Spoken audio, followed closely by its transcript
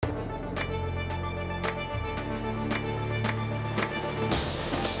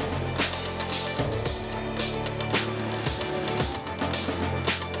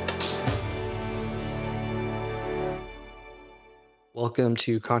Welcome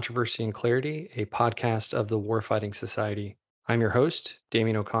to Controversy and Clarity, a podcast of the Warfighting Society. I'm your host,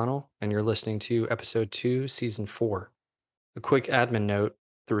 Damien O'Connell, and you're listening to episode 2, season 4. A quick admin note: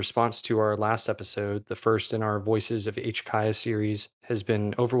 the response to our last episode, the first in our Voices of HKIA series, has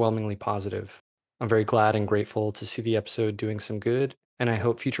been overwhelmingly positive. I'm very glad and grateful to see the episode doing some good, and I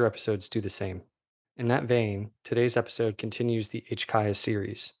hope future episodes do the same. In that vein, today's episode continues the HKIA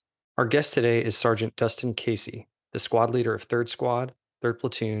series. Our guest today is Sergeant Dustin Casey, the squad leader of 3rd Squad, 3rd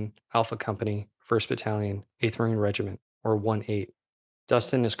Platoon, Alpha Company, 1st Battalion, 8th Marine Regiment, or 1-8.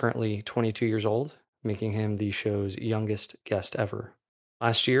 Dustin is currently 22 years old, making him the show's youngest guest ever.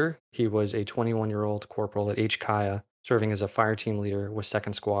 Last year, he was a 21-year-old corporal at HKIA, serving as a fire team leader with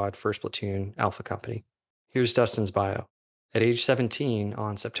 2nd Squad, 1st Platoon, Alpha Company. Here's Dustin's bio. At age 17,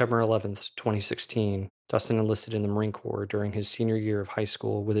 on September 11th, 2016, Dustin enlisted in the Marine Corps during his senior year of high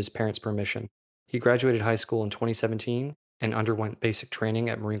school with his parents' permission. He graduated high school in 2017 and underwent basic training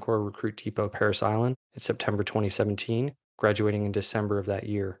at Marine Corps Recruit Depot Parris Island in September 2017, graduating in December of that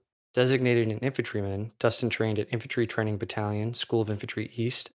year. Designated an infantryman, Dustin trained at Infantry Training Battalion, School of Infantry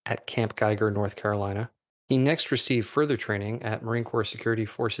East at Camp Geiger, North Carolina. He next received further training at Marine Corps Security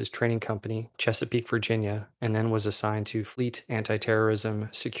Forces Training Company, Chesapeake, Virginia, and then was assigned to Fleet Anti-Terrorism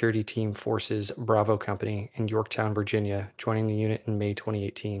Security Team Forces Bravo Company in Yorktown, Virginia, joining the unit in May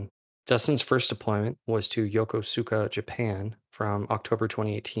 2018. Dustin's first deployment was to Yokosuka, Japan, from October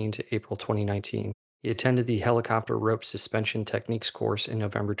 2018 to April 2019. He attended the Helicopter Rope Suspension Techniques course in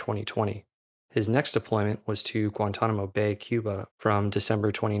November 2020. His next deployment was to Guantanamo Bay, Cuba, from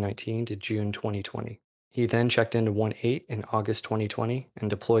December 2019 to June 2020. He then checked into 1-8 in August 2020 and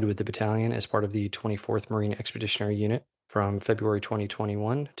deployed with the battalion as part of the 24th Marine Expeditionary Unit from February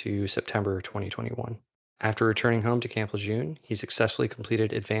 2021 to September 2021. After returning home to Camp Lejeune, he successfully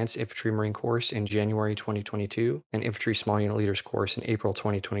completed Advanced Infantry Marine course in January 2022 and Infantry Small Unit Leaders course in April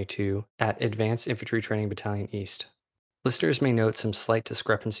 2022 at Advanced Infantry Training Battalion East. Listeners may note some slight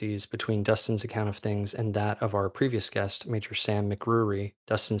discrepancies between Dustin's account of things and that of our previous guest, Major Sam McGruery,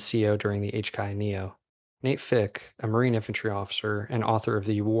 Dustin's CO during the HKI NEO. Nate Fick, a Marine infantry officer and author of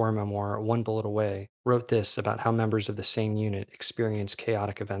the war memoir One Bullet Away, wrote this about how members of the same unit experience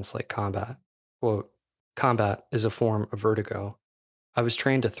chaotic events like combat. Quote, "Combat is a form of vertigo. I was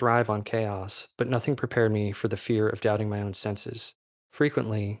trained to thrive on chaos, but nothing prepared me for the fear of doubting my own senses.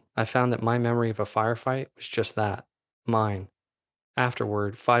 Frequently, I found that my memory of a firefight was just that, mine.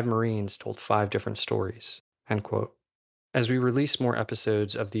 Afterward, 5 Marines told 5 different stories." End quote. As we release more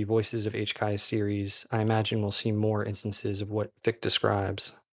episodes of the Voices of HKI series, I imagine we'll see more instances of what Vic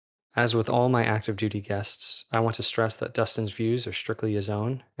describes. As with all my active duty guests, I want to stress that Dustin's views are strictly his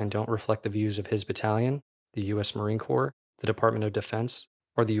own and don't reflect the views of his battalion, the U.S. Marine Corps, the Department of Defense,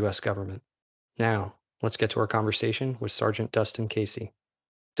 or the U.S. government. Now, let's get to our conversation with Sergeant Dustin Casey.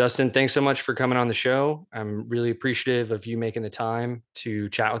 Dustin, thanks so much for coming on the show. I'm really appreciative of you making the time to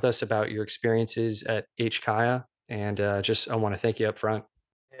chat with us about your experiences at HKIA, and I want to thank you up front.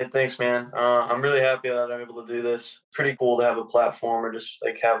 Hey, thanks, man. I'm really happy that I'm able to do this. Pretty cool to have a platform or just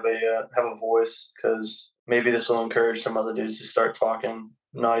like have a voice, because maybe this will encourage some other dudes to start talking,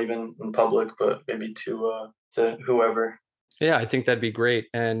 not even in public, but maybe to whoever. Yeah, I think that'd be great.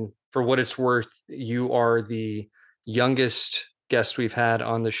 And for what it's worth, you are the youngest guest we've had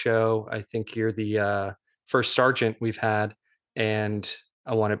on the show. I think you're the first sergeant we've had. And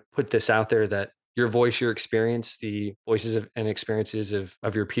I want to put this out there that your voice, your experience, the voices of, and experiences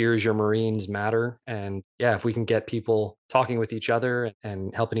of your peers, your Marines matter. And yeah, if we can get people talking with each other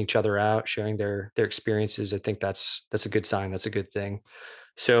and helping each other out, sharing their experiences, I think that's a good sign. That's a good thing.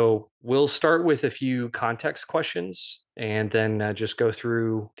 So we'll start with a few context questions and then just go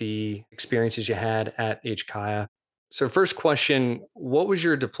through the experiences you had at HKIA. So first question, what was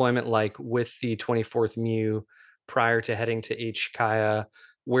your deployment like with the 24th MEU prior to heading to HKIA?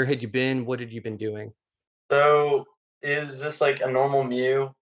 Where had you been? What had you been doing? So it was just like a normal Mew.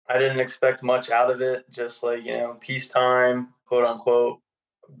 I didn't expect much out of it, just like, peacetime, quote unquote.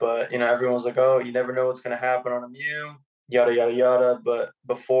 But, everyone's like, oh, you never know what's going to happen on a Mew, yada, yada, yada. But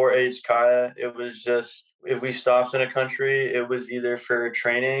before H Kaya, it was just if we stopped in a country, it was either for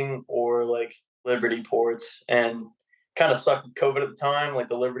training or like Liberty ports. And kind of sucked with COVID at the time. Like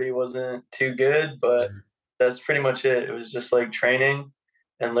the Liberty wasn't too good, but that's pretty much it. It was just like training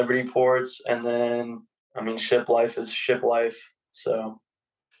and Liberty ports. And then, I mean, ship life is ship life. So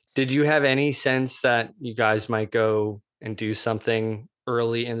Did you have any sense that you guys might go and do something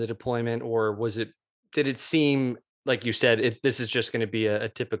early in the deployment, or did it seem like you said, this is just going to be a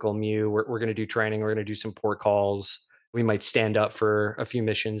typical MEU? We're going to do training. We're going to do some port calls. We might stand up for a few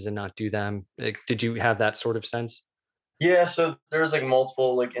missions and not do them. Like, did you have that sort of sense? Yeah, so there's like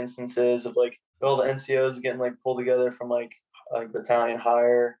multiple like instances of like all the NCOs getting like pulled together from like battalion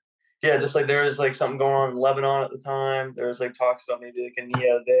higher. Yeah, just like there was like something going on in Lebanon at the time. There was like talks about maybe like a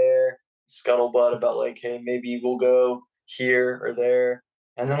NEO there, scuttlebutt about like, hey, maybe we'll go here or there.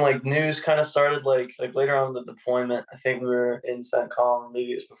 And then like news kind of started like later on in the deployment. I think we were in CENTCOM,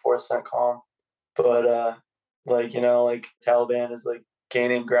 maybe it was before CENTCOM, but like like Taliban is like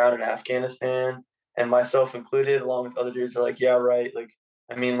gaining ground in Afghanistan, and myself included, along with other dudes, are like, yeah, right. Like,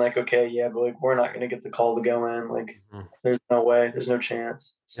 I mean, like, okay, yeah, but like, we're not gonna get the call to go in. Like, Mhm. there's no way, there's no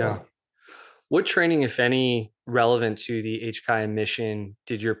chance. Yeah. So, What training, if any, relevant to the HKI mission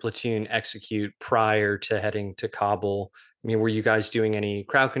did your platoon execute prior to heading to Kabul? I mean, were you guys doing any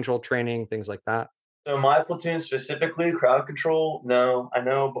crowd control training, things like that? so my platoon specifically, crowd control. No, I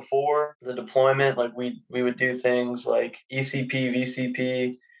know before the deployment, like we would do things like ECP,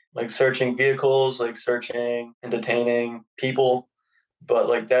 VCP, like searching vehicles, like searching and detaining people. But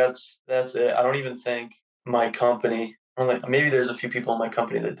like that's it. I don't even think my company. I'm like maybe there's a few people in my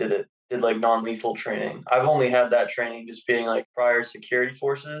company that did it. Did like non-lethal training. I've only had that training just being like prior security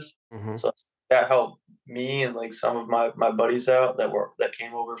forces. Hmm. So that helped me and like some of my buddies out that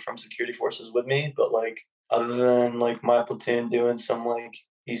came over from security forces with me. But like other than like my platoon doing some like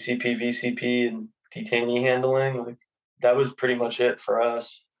ECP, VCP, and detainee handling, like that was pretty much it for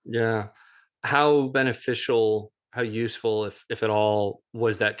us. Yeah. How beneficial, how useful, if at all,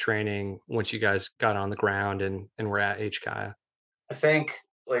 was that training once you guys got on the ground and were at HKIA? I think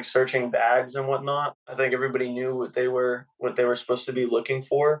like searching bags and whatnot. I think everybody knew what they were supposed to be looking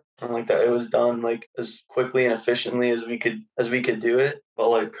for, and like that it was done like as quickly and efficiently as we could do it. But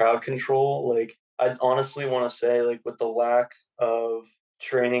like crowd control, like I honestly want to say like with the lack of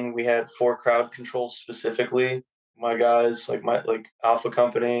training we had for crowd control specifically, my guys like my like Alpha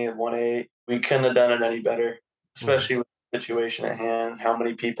Company and 1-8, we couldn't have done it any better, Mhm. especially with the situation at hand. How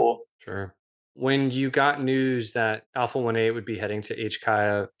many people. Sure. When you got news that Alpha 1A would be heading to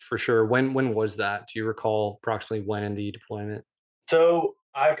HKIA for sure, when was that? Do you recall approximately when in the deployment? So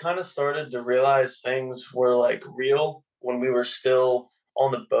I kind of started to realize things were like real when we were still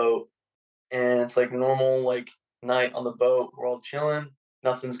on the boat. And it's like normal, like night on the boat. We're all chilling,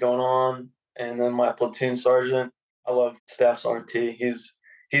 nothing's going on. And then my platoon sergeant, I love Staff Sergeant T.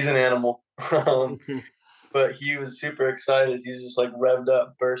 He's an animal. But he was super excited. He's just like revved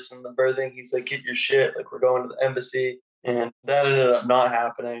up, bursting the berthing. He's like, "Get your shit! Like we're going to the embassy." And that ended up not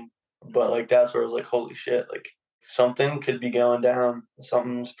happening. But like that's where I was like, "Holy shit! Like something could be going down.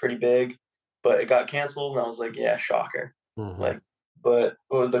 Something's pretty big." But it got canceled, and I was like, "Yeah, shocker." Mhm. Like, but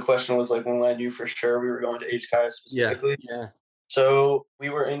what was the question was like when I knew for sure we were going to HKI Yeah, specifically. yeah. So we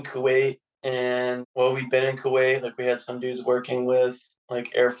were in Kuwait, and well, we've been in Kuwait. Like we had some dudes working with like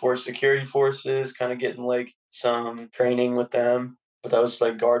Air Force security forces, kind of getting like some training with them. But that was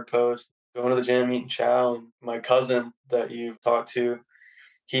like guard post, going to the gym, eating chow. And my cousin that you talked to,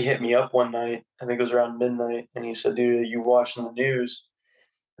 he hit me up one night. I think it was around midnight, and he said, "Dude, are you watching the news?"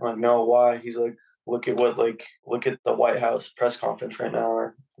 I'm like, "No, why?" He's like, look at the White House press conference right now,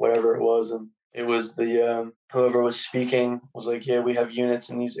 or whatever it was, and it was the whoever was speaking was like, "Yeah, we have units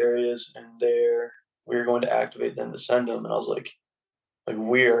in these areas, and we're going to activate them to send them." And I was like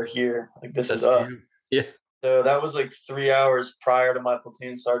we are here, like this is That's us. you. Yeah. So that was like 3 hours prior to my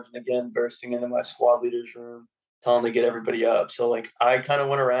platoon sergeant again bursting into my squad leader's room, telling to get everybody up. So like I kind of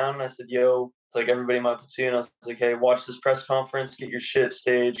went around and I said, "Yo," to, like everybody in my platoon, I was like, "Hey, watch this press conference, get your shit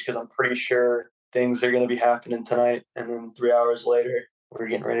staged, because I'm pretty sure things are gonna be happening tonight." And then 3 hours later, we're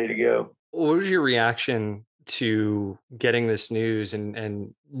getting ready to go. What was your reaction to getting this news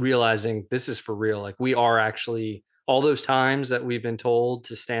and realizing this is for real? Like we are actually all those times that we've been told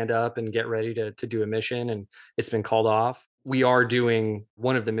to stand up and get ready to do a mission and it's been called off. We are doing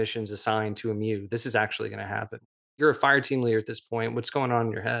one of the missions assigned to a MU. This is actually going to happen. You're a fire team leader at this point. What's going on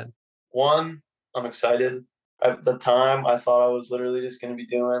in your head? One, I'm excited. At the time, I thought I was literally just gonna be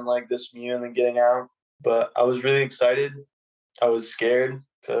doing like this mew and then getting out, but I was really excited. I was scared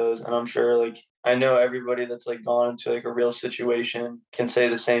because, and I'm sure like I know everybody that's like gone into like a real situation can say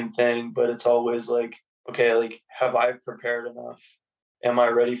the same thing, but it's always like, okay, like have I prepared enough? Am I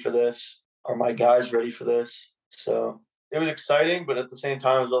ready for this? Are my guys ready for this? So it was exciting, but at the same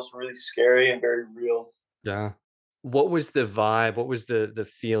time, it was also really scary and very real. Yeah. What was the vibe? What was the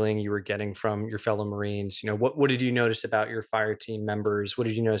feeling you were getting from your fellow Marines? You know, what did you notice about your fire team members? What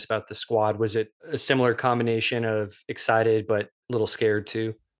did you notice about the squad? Was it a similar combination of excited but a little scared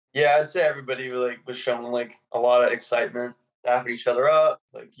too? Yeah, I'd say everybody was showing like a lot of excitement, tapping each other up,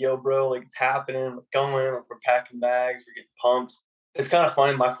 like "Yo, bro, like it's happening, we're going, like we're packing bags, we're getting pumped." It's kind of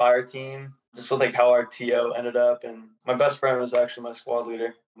funny. My fire team, just with like how our TO ended up. And my best friend was actually my squad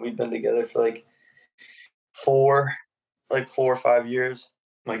leader. We'd been together for like four, 4 or 5 years,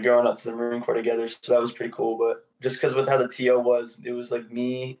 like growing up to the Marine Corps together. So that was pretty cool. But just because with how the TO was, it was like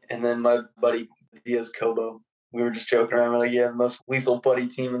me and then my buddy Diaz Kobo. We were just joking around. We're like, yeah, the most lethal buddy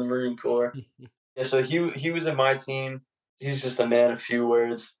team in the Marine Corps. Yeah, so he was in my team. He's just a man of few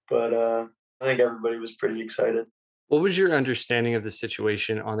words, but I think everybody was pretty excited. What was your understanding of the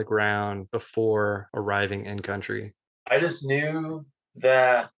situation on the ground before arriving in country? I just knew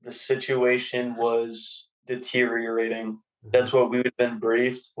that the situation was deteriorating. Mhm. That's what we had been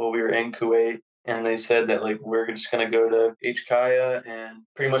briefed while we were in Kuwait. And they said that like we're just gonna go to HKIA and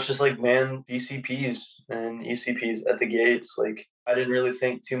pretty much just like man VCPs and ECPs at the gates. Like I didn't really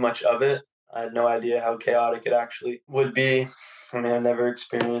think too much of it. I had no idea how chaotic it actually would be. I mean, I never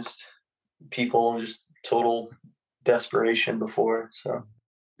experienced people in just total desperation before. So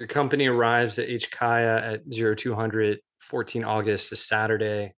Your company arrives at HKIA at 0200, 14 August, a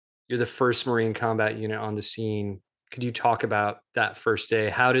Saturday. You're the first Marine combat unit on the scene. Could you talk about that first day?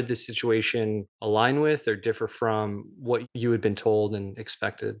 How did the situation align with or differ from what you had been told and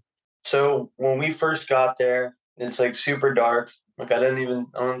expected? So when we first got there, it's like super dark. Like I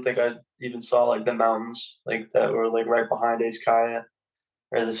don't think I even saw like the mountains like that were like right behind Kaya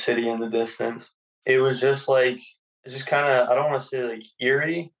or the city in the distance. It was just like it's just kind of I don't want to say like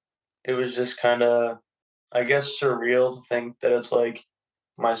eerie. It was just kind of I guess surreal to think that it's like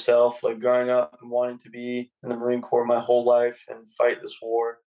myself like growing up and wanting to be in the Marine Corps my whole life and fight this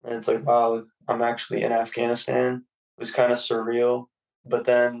war. And it's like wow, I'm actually in Afghanistan. It was kind of surreal, but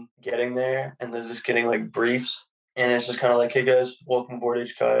then getting there and then just getting like briefs and it's just kind of like, hey guys, welcome aboard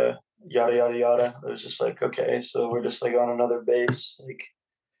HKIA, yada yada yada. It was just like, okay, so we're just like on another base, like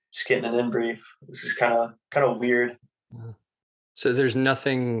just getting an in brief. This is kind of weird. Mhm. So there's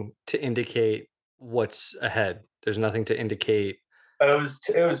nothing to indicate what's ahead. There's nothing to indicate. It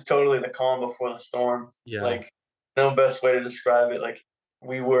was totally the calm before the storm. Yeah. Like no best way to describe it. Like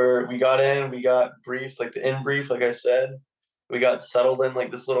we got in, we got briefed, like the in brief, like I said. We got settled in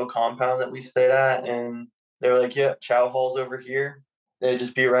like this little compound that we stayed at, and they were like, "Yeah, chow hall's over here. They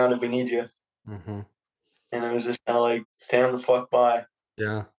just be around if we need you." Hmm. And it was just kind of like stand the fuck by.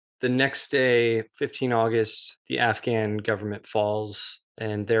 Yeah. The next day, 15 August, the Afghan government falls,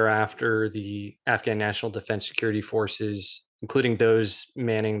 and thereafter, the Afghan National Defense Security Forces, including those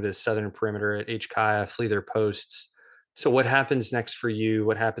manning the southern perimeter at HKIA, flee their posts. So, what happens next for you?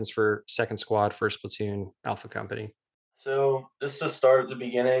 What happens for Second Squad, First Platoon, Alpha Company? So just to start at the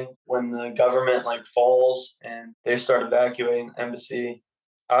beginning, when the government like falls and they start evacuating the embassy,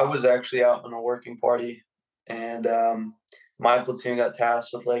 I was actually out on a working party, and my platoon got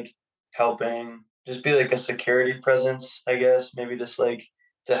tasked with like helping, just be like a security presence, I guess, maybe just like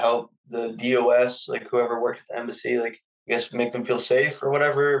to help the DOS, like whoever worked at the embassy, like I guess make them feel safe or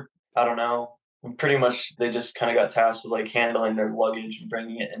whatever. I don't know. Pretty much, they just kind of got tasked with like handling their luggage and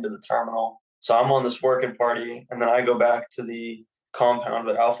bringing it into the terminal. So I'm on this working party, and then I go back to the compound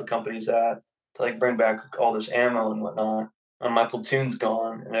where Alpha Company's at to like bring back all this ammo and whatnot. And my platoon's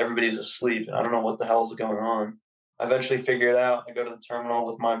gone, and everybody's asleep. And I don't know what the hell's going on. I eventually figure it out. I go to the terminal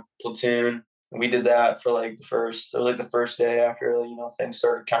with my platoon, and we did that for like the first. It was like the first day after things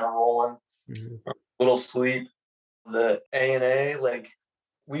started kind of rolling. Mhm. Little sleep. The ANA, like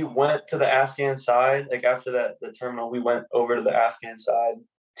we went to the Afghan side. Like after that, the terminal, we went over to the Afghan side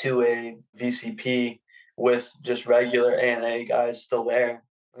to a VCP with just regular ANA guys still there.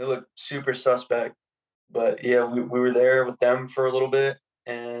 They looked super suspect, but yeah, we were there with them for a little bit,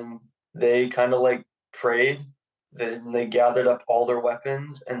 and they kind of like prayed. Then they gathered up all their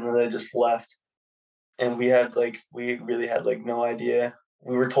weapons, and then they just left. And we really had like no idea.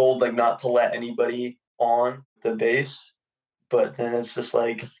 We were told like not to let anybody on the base, but then it's just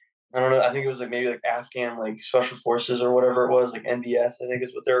like I don't know. I think it was like maybe like Afghan like special forces or whatever it was, like NDS I think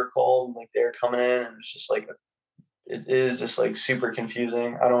is what they were called. And, like they're coming in, and it's just like it is just like super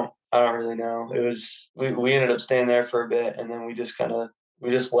confusing. I don't really know. It was we ended up staying there for a bit, and then we just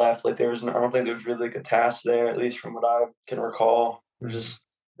left. Like I don't think there was really like a task there, at least from what I can recall. It was Mhm. just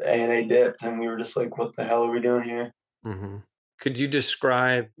the ANA dipped, and we were just like, what the hell are we doing here? Mhm. Could you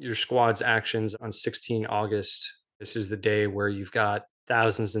describe your squad's actions on 16 August? This is the day where you've got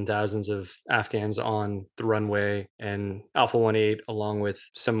thousands and thousands of Afghans on the runway, and Alpha 1-8, along with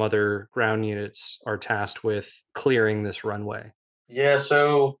some other ground units, are tasked with clearing this runway. Yeah,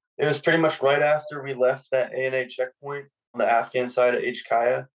 so it was pretty much right after we left that ANA checkpoint on the Afghan side of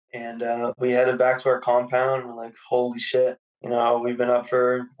HKIA, and we headed back to our compound. We're like, holy shit, we've been up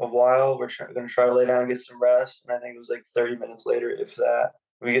for a while. We're going to try to lay down and get some rest. And I think it was like 30 minutes later, if that.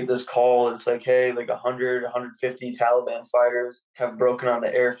 We get this call. It's like, hey, like 100, 150 Taliban fighters have broken on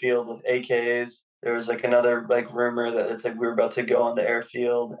the airfield with AKs. There was like another like rumor that it's like we were about to go on the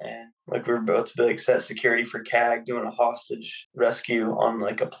airfield and like we were about to be like set security for CAG doing a hostage rescue on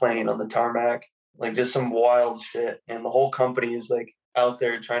like a plane on the tarmac. Like just some wild shit. And the whole company is like out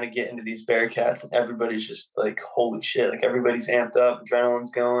there trying to get into these Bearcats, and everybody's just like, holy shit! Like everybody's amped up,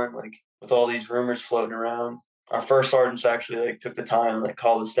 adrenaline's going, like with all these rumors floating around. Our first sergeants actually like took the time and like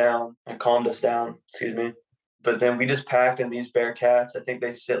called us down and calmed us down. Excuse me. But then we just packed in these Bearcats. I think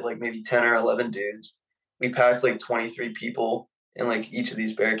they sit like maybe 10 or 11 dudes. We packed like 23 people in like each of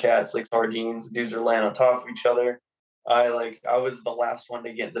these Bearcats, like sardines. The dudes are laying on top of each other. I was the last one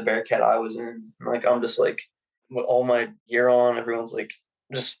to get the Bearcat I was in. Like I'm just like with all my gear on, everyone's like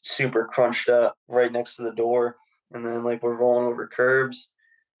just super crunched up right next to the door. And then like we're rolling over curbs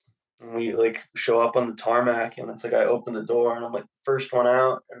and we like show up on the tarmac and it's like I open the door and I'm like first one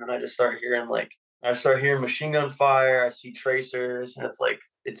out and then I start hearing machine gun fire, I see tracers and it's like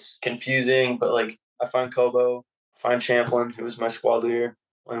it's confusing, but like I find Kobo, find Champlin, who was my squad leader,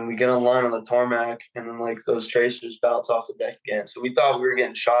 and we get on line on the tarmac and then like those tracers bounce off the deck again. So we thought we were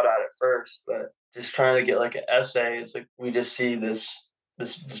getting shot at first, but just trying to get like an essay, it's like we just see this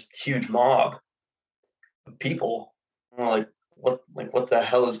huge mob of people. And we're like what the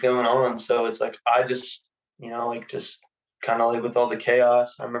hell is going on? So it's like I just like just kind of like with all the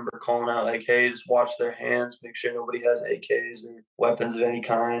chaos, I remember calling out like, hey, just watch their hands, make sure nobody has AKs or weapons of any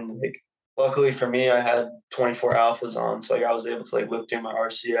kind. Like luckily for me, I had 24 alphas on, so like I was able to like look through my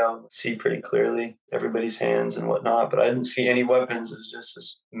RCO, see pretty clearly everybody's hands and whatnot. But I didn't see any weapons. It was just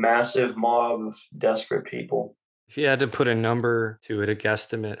this massive mob of desperate people. If you had to put a number to it, a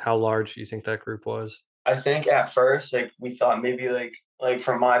guesstimate, how large do you think that group was? I think at first, like we thought maybe like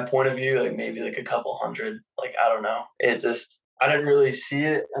from my point of view, like maybe like a couple hundred. Like I don't know. It just I didn't really see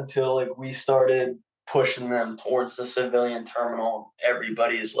it until like we started pushing them towards the civilian terminal.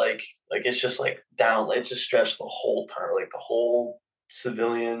 Everybody's like it's just like down. It just stretched the whole turn, like the whole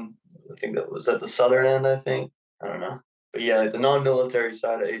civilian. I think that was at the southern end. I think I don't know, but yeah, like the non-military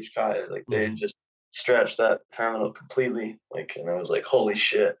side of HKI, like they Mhm. just stretched that terminal completely. Like, and I was like, holy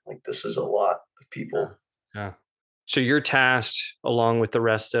shit! Like this is a lot of Yeah. people. Yeah. So you're tasked along with the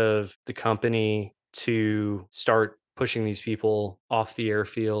rest of the company to start pushing these people off the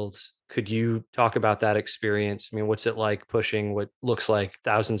airfield. Could you talk about that experience? I mean, what's it like pushing what looks like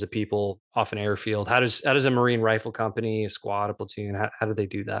thousands of people off an airfield? How does a Marine rifle company, a squad, a platoon, how do they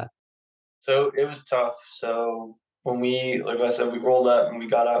do that? So it was tough. So when we, like I said, we rolled up and we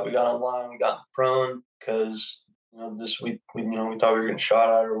got out, we got online, we got prone because this we thought we were getting shot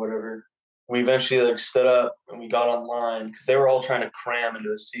at or whatever. We eventually like stood up and we got online because they were all trying to cram into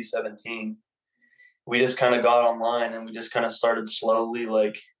the C-17. We just kind of got online and we just kind of started slowly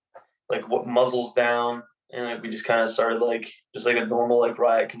like what muzzles down and like we just kind of started like just like a normal like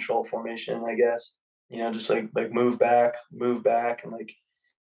riot control formation, I guess. Just like move back, and like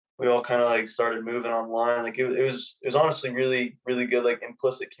we all kind of like started moving online. Like it was honestly really really good like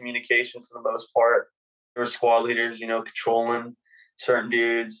implicit communication for the most part. There were squad leaders, controlling certain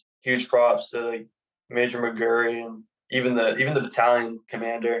dudes. Huge props to like Major McGurry and even the battalion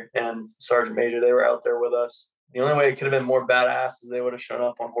commander and Sergeant Major. They were out there with us. The only way it could have been more badass is they would have shown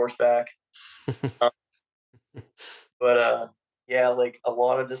up on horseback. Um, but yeah, like a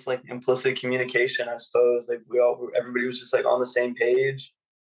lot of just like implicit communication, I suppose. Like everybody was just like on the same page.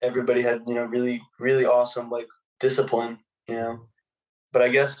 Everybody had really really awesome like discipline. You know, but I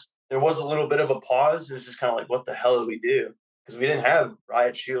guess there was a little bit of a pause. It was just kind of like, what the hell do we do? Because we didn't have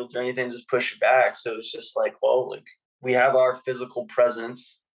riot shields or anything to just push it back. So it's just like, well, like we have our physical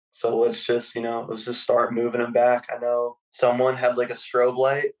presence. So let's just start moving them back. I know someone had like a strobe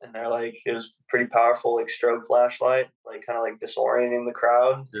light and they're like, it was pretty powerful, like strobe flashlight, like kind of like disorienting the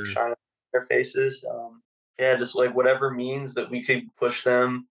crowd, like Sure. shining their faces. Yeah, just like whatever means that we could push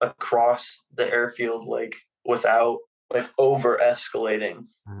them across the airfield, like without like over escalating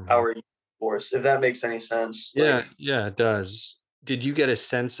Mhm. our force, if that makes any sense. Yeah, yeah, it does. Did you get a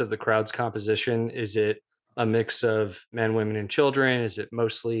sense of the crowd's composition? Is it a mix of men, women, and children? Is it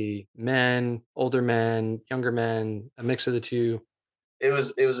mostly men, older men, younger men, a mix of the two?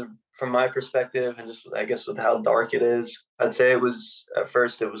 From my perspective, and just I guess with how dark it is, I'd say it was at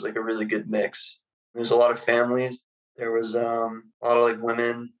first it was like a really good mix. There's a lot of families. There was a lot of like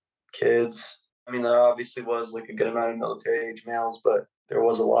women, kids. I mean, there obviously was like a good amount of military age males, but there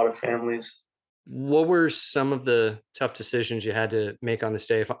was a lot of families. What were some of the tough decisions you had to make on this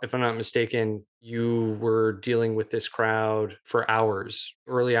day? If I'm not mistaken, you were dealing with this crowd for hours,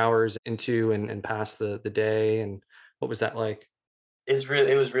 early hours into and past the day. And what was that like?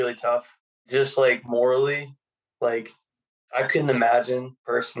 it was really tough. Just like morally, like I couldn't imagine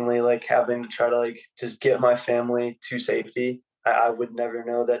personally like having to try to like just get my family to safety. I would never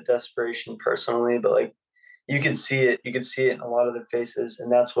know that desperation personally, but like you could see it. You could see it in a lot of their faces,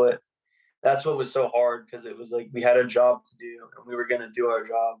 and that's what was so hard because it was like we had a job to do and we were going to do our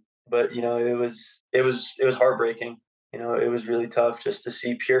job, but it was heartbreaking. It was really tough just to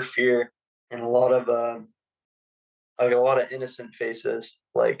see pure fear and a lot of innocent faces,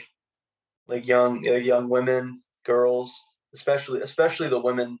 like young women, girls, especially the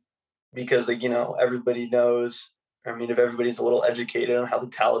women, because like everybody knows. I mean, if everybody's a little educated on how the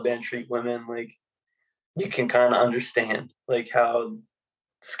Taliban treat women, like you can kind of understand like how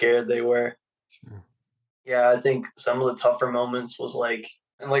scared they were. Sure. Yeah, I think some of the tougher moments was like,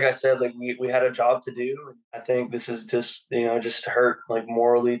 and like I said, like we had a job to do. And I think this is just just hurt like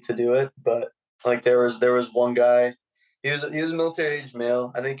morally to do it. But like there was one guy, he was a military age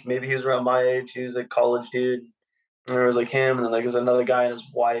male. I think maybe he was around my age. He was a college dude. And there was like him, and then like there was another guy and his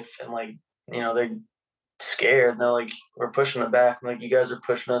wife, and like they're scared. And they're like, we're pushing it back. And like you guys are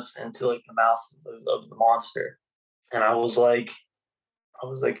pushing us into like the mouth of the monster. And I was like,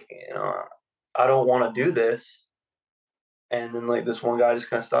 I don't want to do this. And then like this one guy just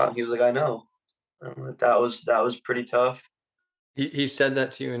kind of stopped. And he was like, I know. And like, that was pretty tough. He said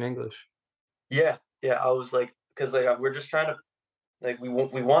that to you in English. Yeah, yeah. I was like, because like we're just trying to like we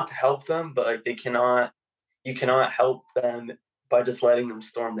want to help them, but like they cannot. You cannot help them by just letting them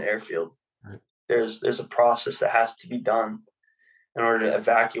storm the airfield. Right. There's a process that has to be done in order to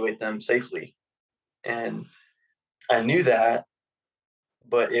evacuate them safely. And I knew that,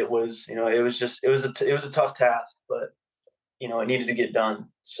 but it was a tough task, but it needed to get done.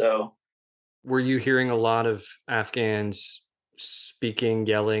 So Were you hearing a lot of Afghans speaking,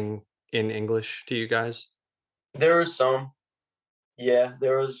 yelling in English to you guys? there was some. Yeah,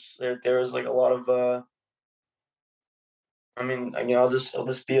 there was like a lot of I mean, I'll just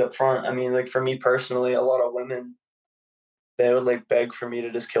be upfront. I mean, like for me personally, a lot of women, they would like beg for me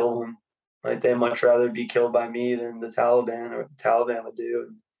to just kill them. Like they much rather be killed by me than the Taliban or what the Taliban would do.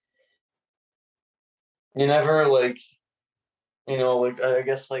 And you never like, like I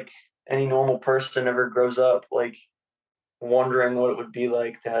guess like any normal person never grows up like wondering what it would be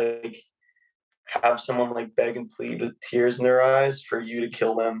like to like have someone like beg and plead with tears in their eyes for you to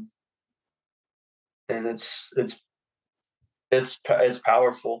kill them. And it's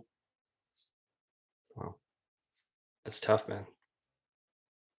powerful. Wow, that's tough, man.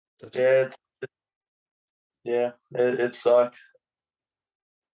 That's Yeah, it sucked.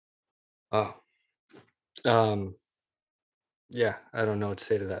 oh, um, yeah. I don't know what to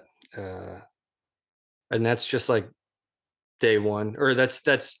say to that. And that's just like day one, or that's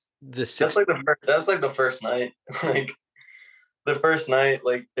the That's sixth. like the first night. Like the first night,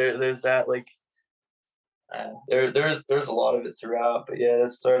 like there's that like there's a lot of it throughout, but yeah, that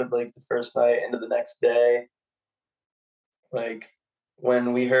started like the first night into the next day. Like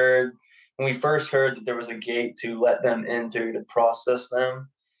when we first heard that there was a gate to let them enter to process them,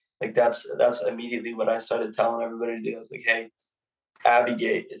 like that's immediately what I started telling everybody to do. I was like, hey, Abbey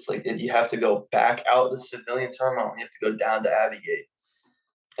Gate, it's like you have to go back out the civilian terminal. You have to go down to Abbey Gate.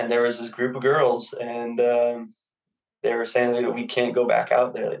 And there was this group of girls, and they were saying that we can't go back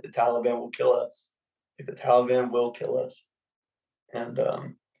out there. Like the Taliban will kill us. Like the Taliban will kill us. And I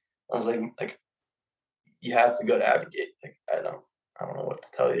was like you have to go to Abbey Gate. Like I don't know what to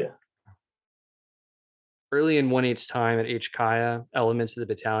tell you. Early in 1H's time at HKIA, elements of the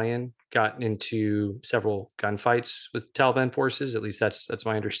battalion got into several gunfights with Taliban forces. At least that's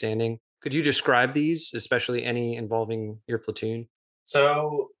my understanding. Could you describe these, especially any involving your platoon?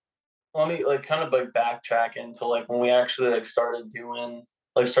 So let me like kind of like backtrack into like when we actually like started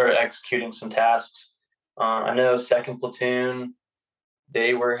executing some tasks. I know second platoon,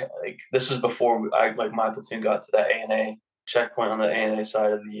 they were like this was before I like my platoon got to that ANA checkpoint on the ANA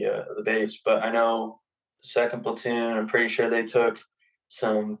side of the base. But I know second platoon, I'm pretty sure they took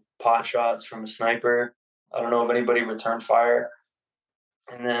some pot shots from a sniper. I don't know if anybody returned fire.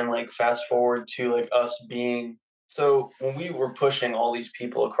 And then like fast forward to like us being so when we were pushing all these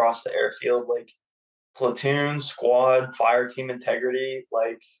people across the airfield, like platoon, squad, fire team integrity,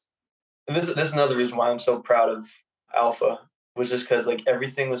 like this is another reason why I'm so proud of Alpha, was just because like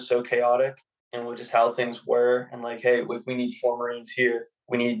everything was so chaotic and with just how things were, and like, hey, we need 4 Marines here,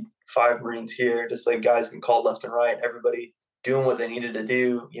 we need 5 Marines here, just like guys can call left and right, everybody doing what they needed to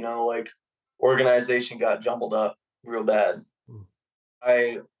do, like organization got jumbled up real bad. Mm.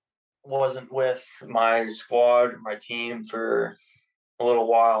 I wasn't with my squad, my team for a little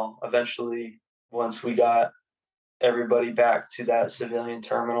while. Eventually, once we got everybody back to that civilian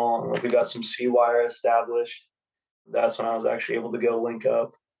terminal, and like we got some sea wire established. That's when I was actually able to go link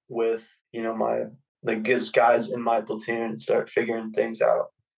up with my good guys in my platoon and start figuring things out.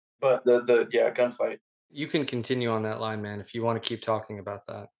 But the yeah, gunfight. You can continue on that line, man, if you want to keep talking about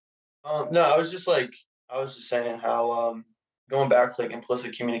that. No, I was just saying how going back to like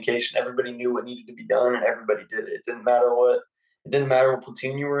implicit communication, everybody knew what needed to be done and everybody did it. It didn't matter what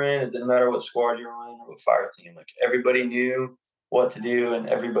platoon you were in, it didn't matter what squad you were in or what fire team. Like everybody knew what to do and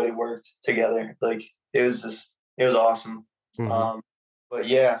everybody worked together. Like it was awesome. Mhm. Um, but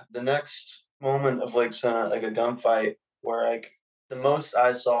yeah, the next moment of like a gunfight where like the most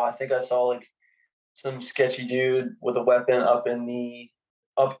I think I saw like some sketchy dude with a weapon up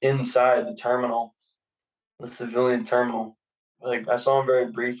inside the terminal, the civilian terminal. Like I saw him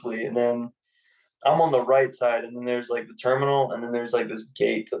very briefly, and then I'm on the right side, and then there's like the terminal, and then there's like this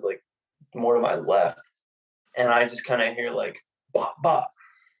gate to like more to my left, and I just kind of hear like bop bop,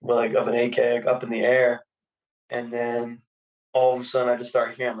 like of an AK like, up in the air, and then all of a sudden I just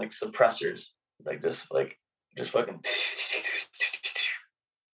start hearing like suppressors, just fucking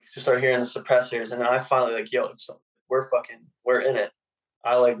just start hearing the suppressors, and then I finally like, yo, so we're in it.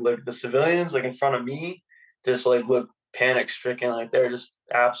 I like look the civilians like in front of me, just like look panic stricken, like they're just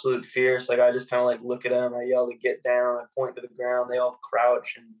absolute fierce. Like I just kind of like look at them, I yell to get down, I point to the ground, they all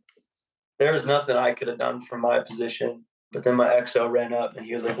crouch, and there was nothing I could have done from my position. But then my XO ran up and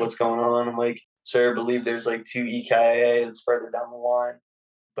he was like, "What's going on?" I'm like, "Sir, I believe there's like two EKIA that's further down the line."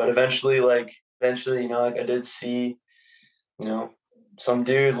 But eventually, like I did see you know, some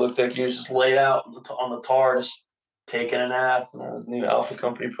dude looked like he was just laid out on the tar, just taking a nap. And his new Alpha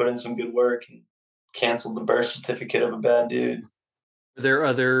company put in some good work and canceled the birth certificate of a bad dude. Were there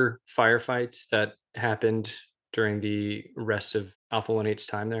other firefights that happened during the rest of Alpha 1-8's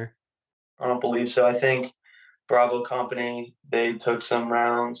time there? I don't believe so. I think Bravo Company they took some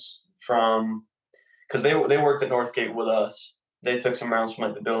rounds from because they worked at Northgate with us. They took some rounds from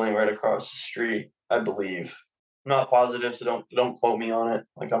like the building right across the street, I believe. I'm not positive, so don't quote me on it.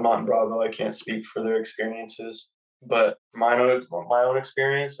 Like I'm not in Bravo, I can't speak for their experiences. But my own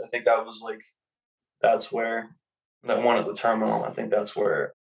experience, I think that's where that one at the terminal. I think that's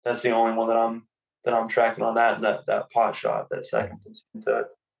the only one that I'm tracking on that and that pot shot that second platoon took.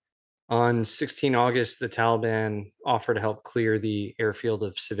 On 16 August, the Taliban offered to help clear the airfield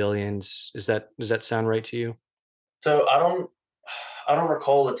of civilians. Does that sound right to you? So I don't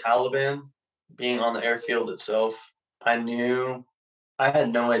recall the Taliban being on the airfield itself. I knew I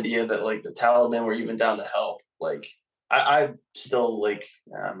had no idea that like the Taliban were even down to help. Like I still like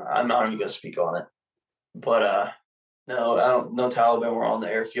I'm not even gonna speak on it. But no, I don't no Taliban were on the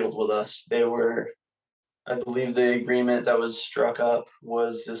airfield with us. They were I believe the agreement that was struck up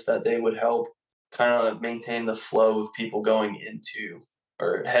was just that they would help kind of maintain the flow of people going into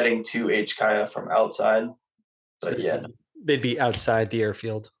or heading to HKIA from outside. So But yeah, they'd be outside the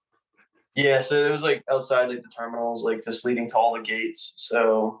airfield. yeah, so it was like outside like the terminals, like just leading to all the gates.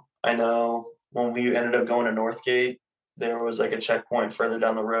 So I know when we ended up going to Northgate, there was like a checkpoint further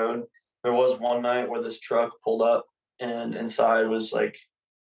down the road. There was one night where this truck pulled up and inside was like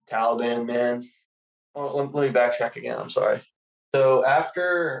Taliban man. Well, let me backtrack again. I'm sorry. So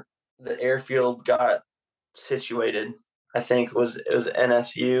after the airfield got situated, I think it was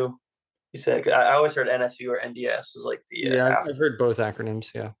NSU. You said I always heard NSU or NDS was like the Yeah, after. I've heard both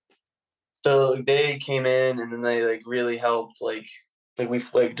acronyms. Yeah. So they came in and then they like really helped like we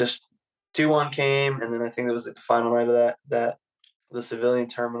like just 2-1 came and then I think it was like the final night of that the civilian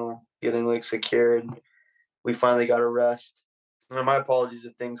terminal getting like secured. We finally got a rest. And my apologies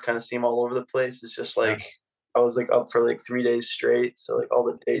if things kind of seem all over the place. It's just Yeah. like I was like up for like 3 days straight, so like all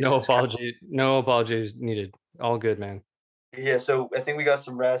the dates just kind No apologies needed. All good, man. of yeah. So I think we got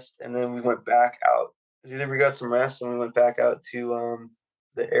some rest and then we went back out. It's either we got some rest and we went back out to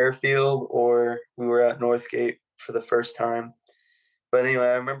the airfield or we were at Northgate for the first time. But anyway,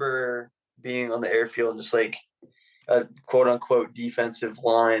 I remember being on the airfield, just like a quote unquote defensive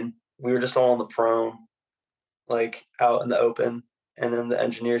line. We were just all on the prone, like out in the open, and then the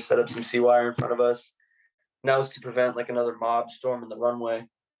engineer set up some sea wire in front of us. And that was to prevent like another mob storming the runway.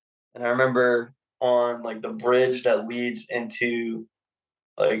 And I remember on like the bridge that leads into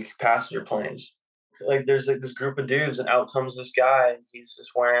like passenger planes. Like there's like this group of dudes, and out comes this guy. He's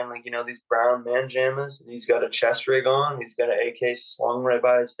just wearing like these brown man jammas, and he's got a chest rig on. He's got an AK slung right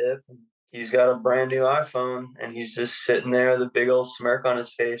by his hip. And he's got a brand new iPhone, and he's just sitting there with a big old smirk on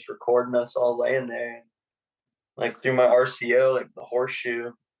his face, recording us all laying there. Like through my RCO, like the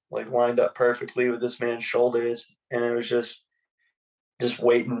horseshoe, like lined up perfectly with this man's shoulders, and it was just just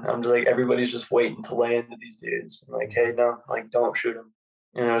waiting. I'm just like, everybody's just waiting to lay into these dudes. I'm like, hey, no, like, don't shoot them.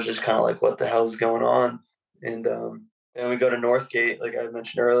 And I was just kind of like, what the hell's going on? And then we go to Northgate, like I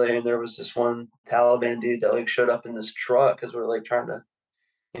mentioned earlier, and there was this one Taliban dude that like showed up in this truck because we are like trying to,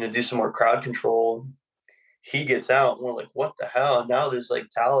 do some more crowd control. He gets out, and we're like, what the hell? And now there's like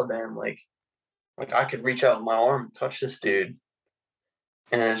Taliban, like I could reach out with my arm and touch this dude,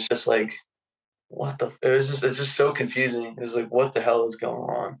 and it's just like, what the? It's just so confusing. It was like, what the hell is going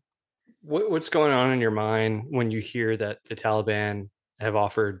on? What's going on in your mind when you hear that the Taliban have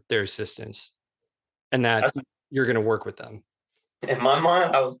offered their assistance and that I, you're going to work with them? in my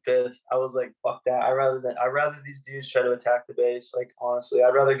mind, I was pissed. I was like, fuck that. I rather these dudes try to attack the base. Like honestly,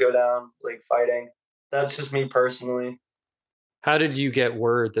 I'd rather go down like fighting. That's just me personally. How did you get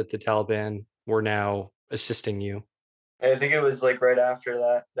word that the Taliban were now assisting you? I think it was like right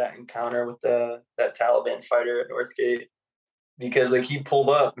after that encounter with the that Taliban fighter at Northgate, because like he pulled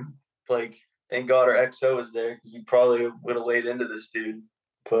up, like thank God our XO was there because we probably would have laid into this dude.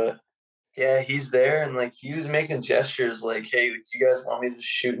 But yeah, he's there and like he was making gestures like, hey, like, do you guys want me to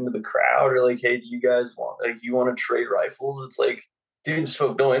shoot into the crowd, or like, hey, do you guys want like you want to trade rifles? It's like dude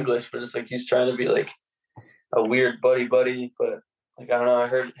spoke no English, but it's like he's trying to be like a weird buddy, but like I don't know. I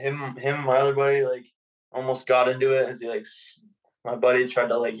heard him and my other buddy like almost got into it as he like my buddy tried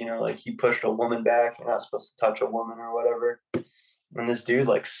to like like he pushed a woman back. You're not supposed to touch a woman or whatever. And this dude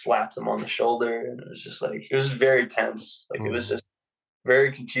like slapped him on the shoulder, and it was just like it was very tense. Like it was Mhm. just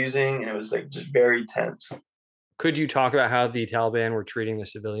very confusing, and it was like just very tense. Could you talk about how the Taliban were treating the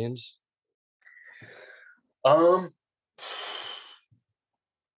civilians? Um,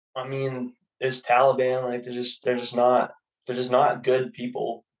 I mean, it's Taliban. Like they're just not good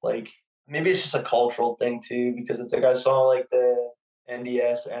people. Like maybe it's just a cultural thing too, because it's like I saw like the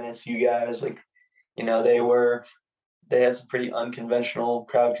NDS NSU guys, like they had some pretty unconventional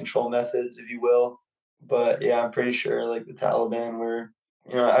crowd control methods, if you will. But yeah, I'm pretty sure like the Taliban were,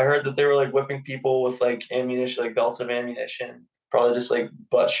 I heard that they were like whipping people with like ammunition, like belts of ammunition, probably just like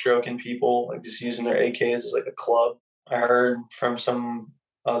butt stroking people, like just using their AKs as like a club. I heard from some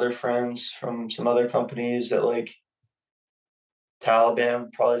other friends from some other companies that like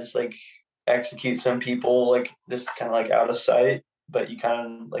Taliban probably just like execute some people like just kind of like out of sight, but you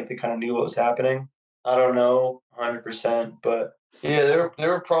kind of like they kind of knew what was happening. I don't know 100%, but yeah, they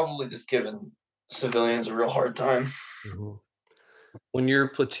were probably just giving civilians a real hard time. Mhm. When your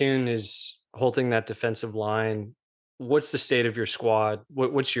platoon is holding that defensive line, what's the state of your squad?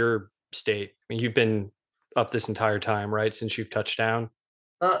 What's your state? I mean, you've been up this entire time, right? Since you've touched down.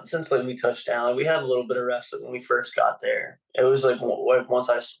 Not since like we touched down. Like, we had a little bit of rest when we first got there. It was like once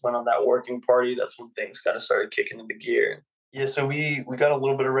I went on that working party, that's when things kind of started kicking into gear. Yeah, so we got a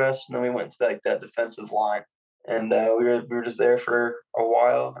little bit of rest, and then we went to like that defensive line, and we were just there for a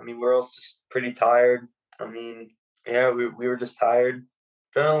while. I mean, we are all just pretty tired. I mean, yeah, we were just tired.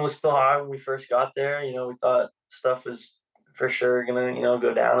 Adrenaline was still high when we first got there. We thought stuff was for sure gonna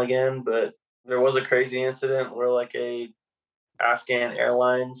go down again, but there was a crazy incident where like a Afghan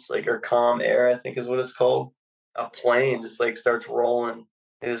Airlines, like or Com Air, I think is what it's called. A plane just like starts rolling.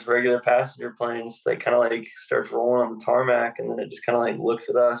 His regular passenger plane just like kind of like starts rolling on the tarmac, and then it just kind of like looks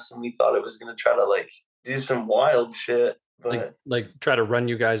at us, and we thought it was gonna try to like do some wild shit, but Like try to run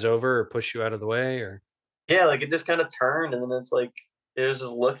you guys over or push you out of the way or yeah, like it just kind of turned, and then it's like it was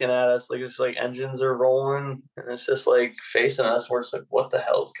just looking at us, like it's like engines are rolling, and it's just like facing us. We're just like, what the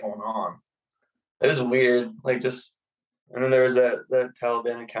hell is going on? It was weird, like just and then there was that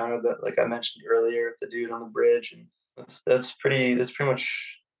Taliban encounter that, like I mentioned earlier, the dude on the bridge, and that's pretty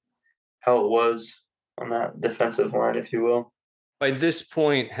much how it was on that defensive line, if you will. by this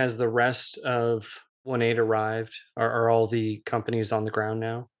point has the rest of 1-8 arrived? Are all the companies on the ground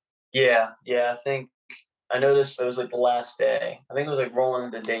now? Yeah, yeah. I think I noticed it was like the last day. I think it was like rolling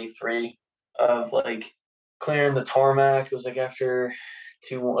into day three of like clearing the tarmac. It was like after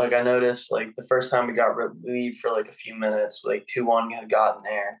two. Like I noticed like the first time we got relieved for like a few minutes, like 2-1 had gotten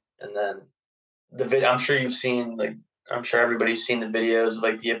there, and then I'm sure you've seen like I'm sure everybody's seen the videos of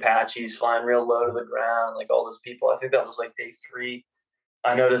like the Apaches flying real low to the ground, like all those people. I think that was like day three.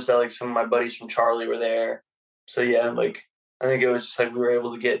 I noticed that like some of my buddies from Charlie were there. So yeah, like I think it was just like we were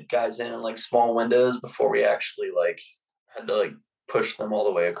able to get guys in like small windows before we actually like had to like push them all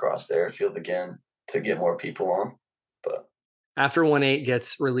the way across the airfield again to get more people on. But After 1-8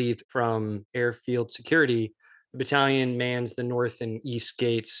 gets relieved from airfield security, the battalion mans the north and east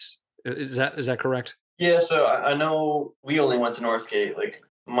gates. Is that correct? yeah, so I know we only went to Northgate. Like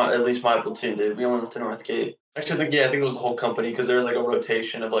at least my platoon did. We only went to Northgate. Actually, I think it was the whole company because there was like a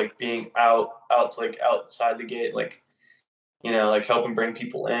rotation of like being out like outside the gate. Like like helping bring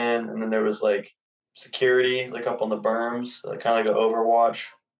people in. And then there was like security, like up on the berms, like kind of like an Overwatch.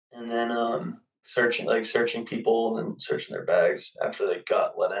 And then searching people and searching their bags after they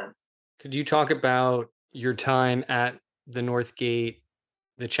got let in. Could you talk about your time at the North Gate,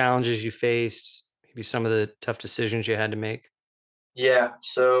 the challenges you faced, maybe some of the tough decisions you had to make? Yeah.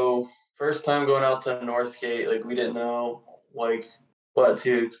 So first time going out to Northgate, like we didn't know like what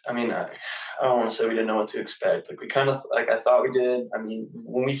to. I mean, I don't want to say we didn't know what to expect. Like we kind of like I thought we did. I mean,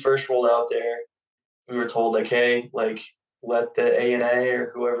 when we first rolled out there, we were told like, hey, like let the A&A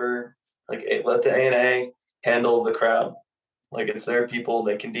or whoever let the A&A handle the crowd. Like it's their people,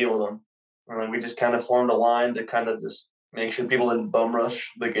 they can deal with them. And then we just kind of formed a line to kind of just make sure people didn't bum rush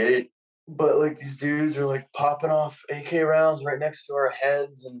the gate. But like these dudes are like popping off AK rounds right next to our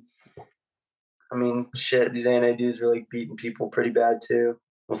heads, and I mean, shit, these A&A dudes were like beating people pretty bad too.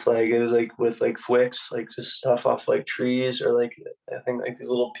 With like it was like with like Twix, like just stuff off like trees or like I think like these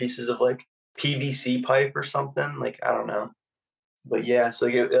little pieces of like PVC pipe or something. Like I don't know. But yeah, so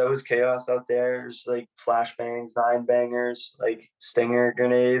like, that was chaos out there. There's like flashbangs, nine bangers, like stinger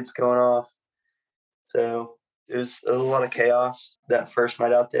grenades going off. So it was a lot of chaos that first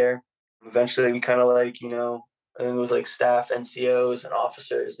night out there. Eventually, we kind of like I think it was like staff, NCOs, and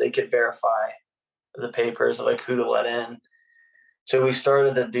officers. They could verify the papers of like who to let in. So we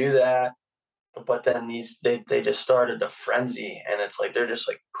started to do that, but then they just started to frenzy, and it's like they're just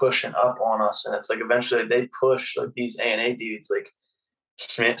like pushing up on us, and it's like eventually they push like these A&A dudes like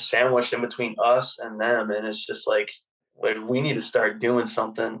sandwiched in between us and them, and it's just like we need to start doing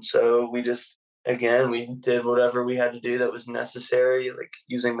something. So we just again we did whatever we had to do that was necessary, like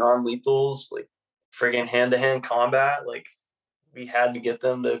using non-lethals, like friggin' hand-to-hand combat. Like we had to get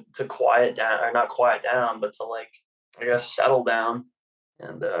them to quiet down, or not quiet down, but to like I guess settle down,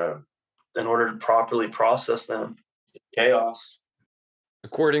 and in order to properly process them. Chaos.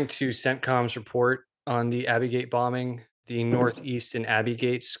 According to CENTCOM's report on the Abbey Gate bombing, the Northeast and Abbey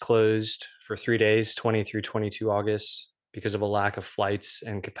Gates closed for 3 days, 20 through 22 August, because of a lack of flights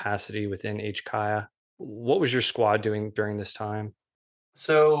and capacity within HKIA. What was your squad doing during this time?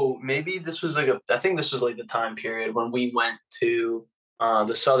 So maybe this was like I think this was like the time period when we went to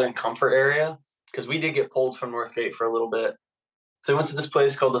the Southern Comfort area, because we did get pulled from Northgate for a little bit. So we went to this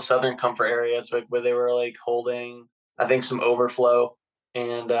place called the Southern Comfort area. It's like where they were like holding, I think, some overflow,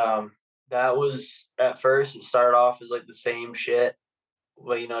 and that was at first. It started off as like the same shit,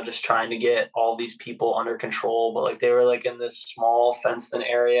 but just trying to get all these people under control. But like they were like in this small fenced-in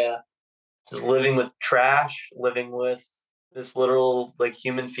area, just living with trash, living with this literal like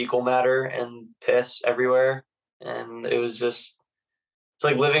human fecal matter and piss everywhere, and it was just it's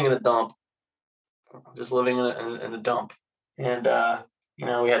like living in a dump, just living in a dump, and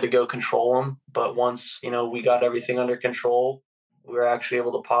we had to go control them. But once we got everything under control, we were actually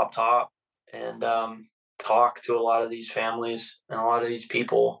able to pop top and talk to a lot of these families and a lot of these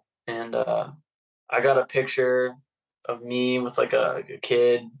people, and I got a picture of me with like a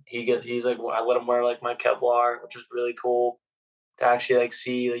kid. He's like I let him wear like my Kevlar, which is really cool to actually like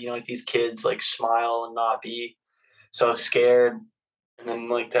see like these kids like smile and not be so scared, and then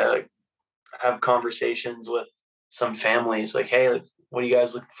like to like have conversations with some families like, hey, like what are you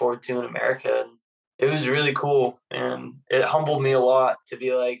guys looking forward to in America? And it was really cool, and it humbled me a lot to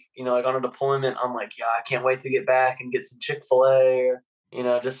be like like on a deployment. I'm like, yeah, I can't wait to get back and get some Chick-fil-A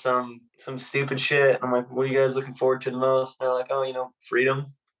or just some stupid shit. I'm like, what are you guys looking forward to the most? And they're like, oh, freedom.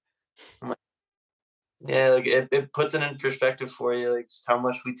 I'm like, yeah, like it puts it in perspective for you, like just how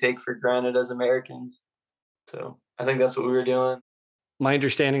much we take for granted as Americans. So I think that's what we were doing. My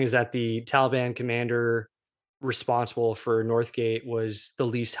understanding is that the Taliban commander responsible for Northgate was the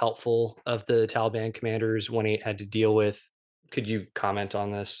least helpful of the Taliban commanders when he had to deal with. Could you comment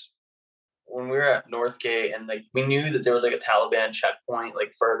on this? When we were at Northgate, and like we knew that there was like a Taliban checkpoint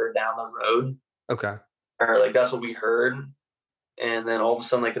like further down the road, Okay. or like that's what we heard. And then all of a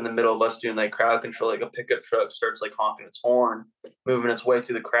sudden, like in the middle of us doing like crowd control, like a pickup truck starts like honking its horn, moving its way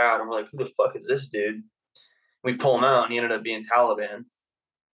through the crowd, and we're like, "Who the fuck is this dude?" We pull him out, and he ended up being Taliban.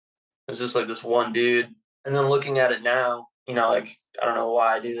 It was just like this one dude. And then looking at it now, like I don't know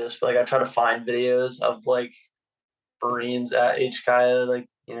why I do this, but like I try to find videos of like Marines at HKIA, like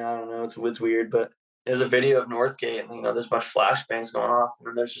I don't know, it's weird, but there's a video of Northgate, and there's a bunch of flashbangs going off, and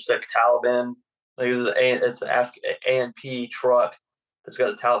then there's just like Taliban, like it's an ANP truck that's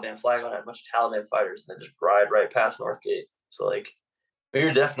got a Taliban flag on it, a bunch of Taliban fighters, and they just ride right past Northgate. So like we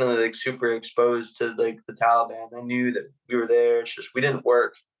were definitely like super exposed to like the Taliban. They knew that we were there. It's just we didn't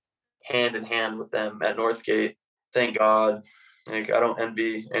work hand in hand with them at Northgate. Thank God. Like I don't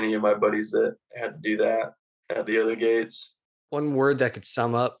envy any of my buddies that had to do that at the other gates. One word that could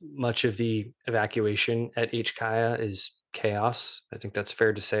sum up much of the evacuation at HKIA is chaos. I think that's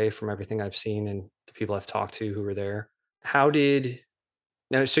fair to say from everything I've seen and the people I've talked to who were there. How did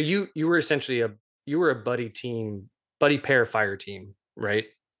now? So you were essentially you were a buddy team, buddy pair fire team, right?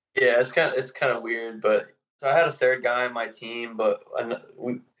 Yeah, it's kind of weird, but so I had a third guy on my team, but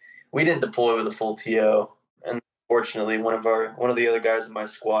we didn't deploy with a full TO, and fortunately, one of the other guys in my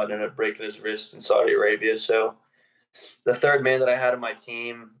squad ended up breaking his wrist in Saudi Arabia. So the third man that I had on my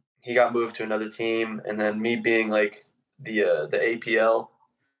team, he got moved to another team, and then me being like the APL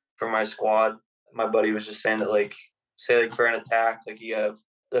for my squad, my buddy was just saying that like say like for an attack, like you have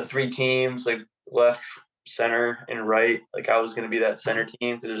the three teams like left, center, and right. Like I was going to be that center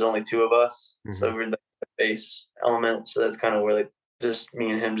team because there's only two of us, so Hmm. we're the base element. So that's kind of where like just me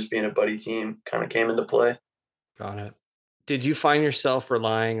and him just being a buddy team kind of came into play. Got it. Did you find yourself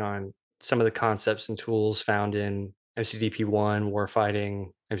relying on some of the concepts and tools found in MCDP 1, warfighting,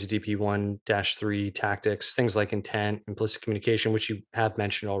 MCDP 1-3 tactics, things like intent, implicit communication, which you have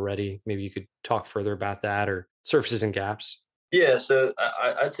mentioned already? Maybe you could talk further about that or surfaces and gaps. Yeah, so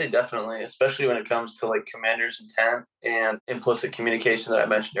I'd say definitely, especially when it comes to like commander's intent and implicit communication that I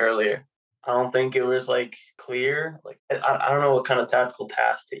mentioned earlier. I don't think it was like clear. Like I don't know what kind of tactical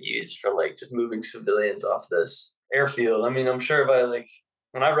task to use for like just moving civilians off this airfield. I mean, I'm sure if I like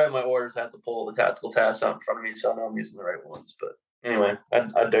when I write my orders, I have to pull the tactical tasks out in front of me, so I know I'm using the right ones. But anyway,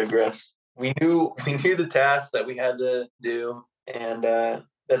 I digress. We knew the tasks that we had to do, and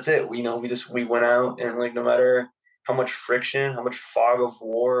that's it. We went out and like no matter how much friction, how much fog of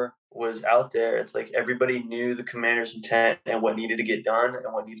war was out there. It's like everybody knew the commander's intent and what needed to get done,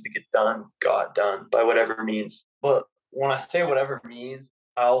 and what needed to get done got done by whatever means. But when I say whatever means,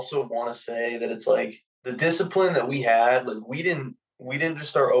 I also want to say that it's like the discipline that we had, like we didn't just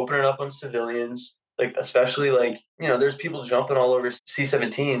start opening up on civilians. Like especially like there's people jumping all over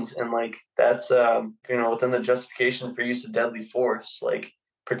C-17s, and like that's within the justification for use of deadly force. Like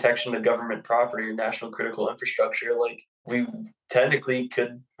protection of government property or national critical infrastructure, like we technically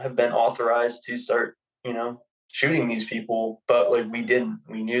could have been authorized to start, shooting these people, but like we didn't.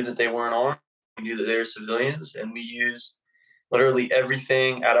 We knew that they weren't armed. We knew that they were civilians, and we used literally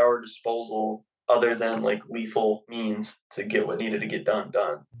everything at our disposal other than like lethal means to get what needed to get done.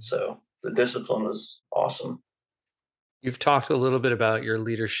 So the discipline was awesome. You've talked a little bit about your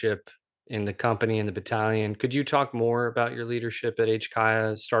leadership in the company and the battalion. Could you talk more about your leadership at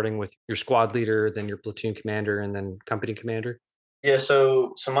HKIA, starting with your squad leader, then your platoon commander, and then company commander? Yeah,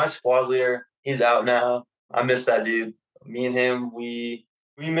 so my squad leader, he's out now. I miss that dude. Me and him, we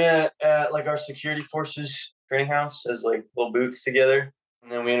met at like our security forces training house as like little boots together,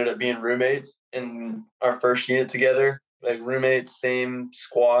 and then we ended up being roommates in our first unit together. Like roommates, same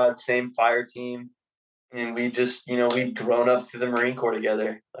squad, same fire team, and we just we'd grown up through the Marine Corps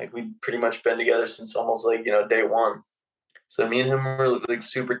together. Like we'd pretty much been together since almost like day one. So me and him were like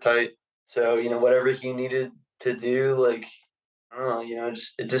super tight. So whatever he needed to do, like I don't know,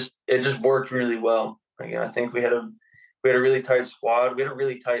 it just worked really well. Like I think we had a really tight squad. We had a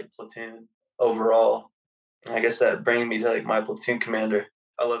really tight platoon overall. And I guess that bringing me to like my platoon commander.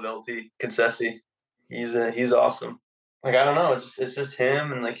 I love LT Concessi. He's awesome. Like I don't know, it's just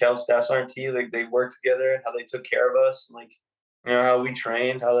him and like how Staff Sergeant T like they worked together and how they took care of us and like how we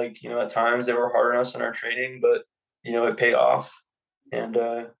trained, how like at times they were hard on us in our training, but it paid off, and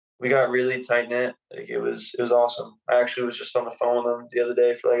we got really tight knit. Like it was awesome. I actually was just on the phone with them the other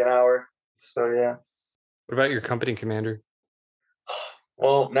day for like an hour. So yeah. What about your company commander?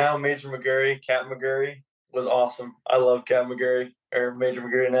 Well, now Major McGurry, Captain McGurry was awesome. I love Captain McGurry or Major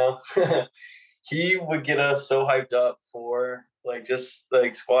McGurry now. He would get us so hyped up for like just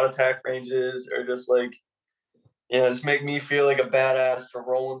like squad attack ranges or just like just make me feel like a badass for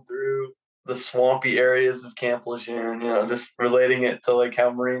rolling through the swampy areas of Camp Lejeune, just relating it to like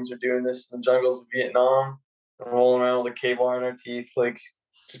how Marines are doing this in the jungles of Vietnam, and rolling around with a K-bar in our teeth, like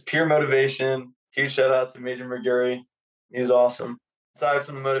just pure motivation. Huge shout out to Major McGurry. He was awesome. Aside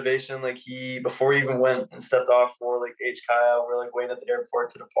from the motivation, like he before he even went and stepped off for like H Kyle, we're like waiting at the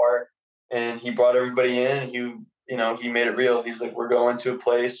airport to depart, and he brought everybody in. He made it real. He's like, we're going to a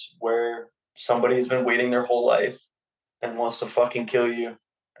place where somebody has been waiting their whole life and wants to fucking kill you.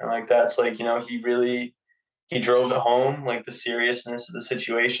 And like that's like, he drove it home, like the seriousness of the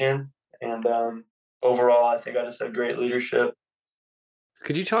situation. And overall I think I just had great leadership.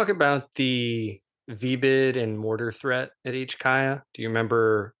 Could you talk about the VBID and mortar threat at HKIA? Do you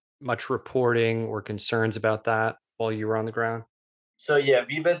remember much reporting or concerns about that while you were on the ground? So yeah,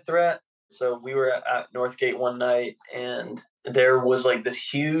 VBID threat. So we were at Northgate one night and there was like this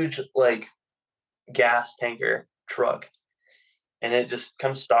huge like gas tanker truck. and it just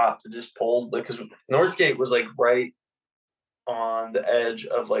kind of stopped. It just pulled, like, because Northgate was like right on the edge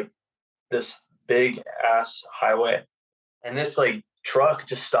of like this big ass highway, and this like truck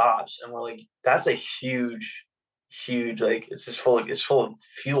just stops, and we're like, that's a huge, like, it's full of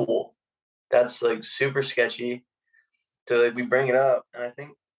fuel. That's like super sketchy. So like we bring it up, and I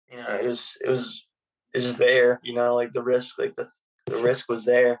think, it's just there, like the risk, like the risk was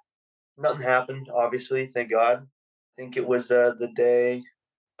there. Nothing happened, obviously, thank God. I think it was the day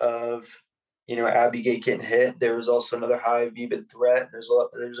of, Abbey Gate getting hit. There was also another high VBIT threat.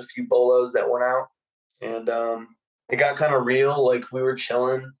 There's a few bolos that went out, and it got kind of real. Like we were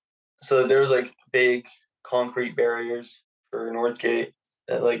chilling, so there was like big concrete barriers for Northgate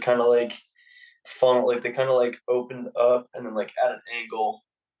that like kind of like funnel, like they kind of like opened up and then like at an angle.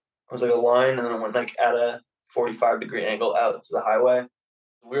 It was like a line, and then it went like at a 45-degree angle out to the highway.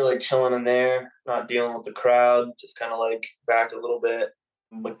 We were like chilling in there, not dealing with the crowd, just kind of like back a little bit,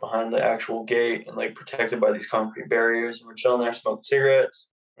 like behind the actual gate and like protected by these concrete barriers. And we're chilling there, smoking cigarettes.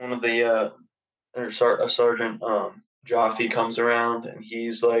 One of the a sergeant, Jaffe, comes around and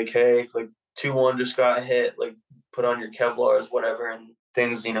he's like, "Hey, like 2-1 just got hit. Like put on your Kevlars, whatever." And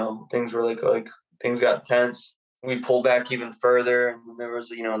things were like things got tense. We pulled back even further, and there was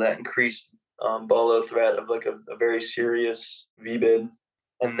that increased bolo threat of like a very serious VBID.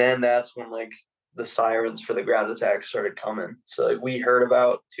 And then that's when like the sirens for the ground attack started coming. So like we heard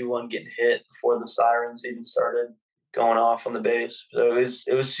about 2-1 getting hit before the sirens even started going off on the base. So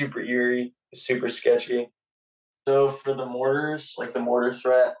it was super eerie, super sketchy. So for the mortars, like the mortar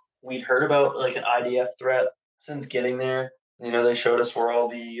threat, we'd heard about like an IDF threat since getting there. They showed us where all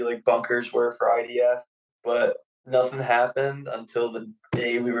the like bunkers were for IDF, but nothing happened until the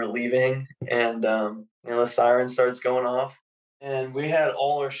day we were leaving, and the siren starts going off, and we had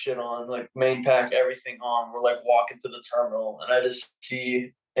all our shit on, like main pack, everything on. We're like walking to the terminal, and I just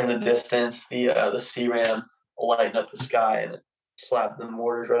see in the distance the C-RAM lighting up the sky, and it slapped the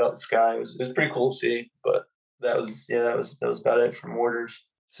mortars right out the sky. It was pretty cool to see, but that was about it for mortars.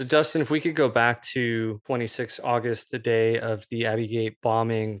 So, Dustin, if we could go back to 26 August, the day of the Abbey Gate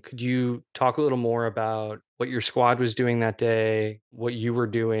bombing, could you talk a little more about what your squad was doing that day, what you were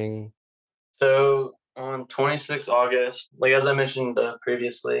doing? So on 26 August, like as I mentioned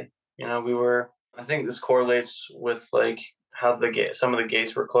previously, we were. I think this correlates with like how some of the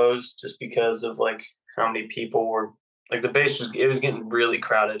gates were closed, just because of like how many people were. Like the base was getting really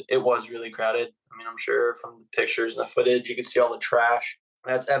crowded. It was really crowded. I mean, I'm sure from the pictures and the footage, you could see all the trash.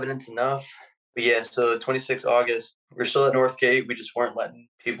 That's evidence enough. But yeah, so 26 August, we're still at North Gate. We just weren't letting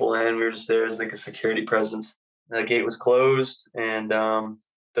people in. We were just there as like a security presence. The gate was closed, and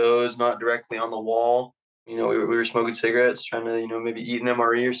those not directly on the wall. We were smoking cigarettes, trying to, maybe eat an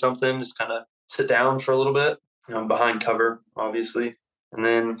MRE or something, just kind of sit down for a little bit, behind cover, obviously. And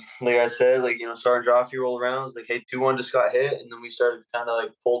then, like I said, like, Sergeant Jaffe rolled around, was like, "Hey, 2-1 just got hit." And then we started kind of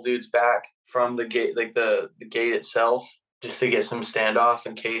like pull dudes back from the gate, like the gate itself, just to get some standoff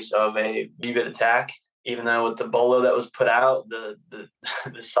in case of a VBIT attack. Even though with the bolo that was put out, the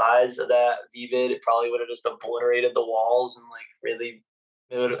the size of that VBIT, it probably would have just obliterated the walls and like really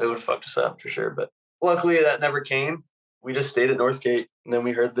it would have fucked us up for sure. But luckily that never came. We just stayed at Northgate, and then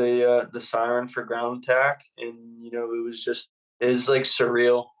we heard the siren for ground attack, and it was like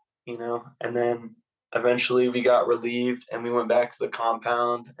surreal, And then eventually we got relieved, and we went back to the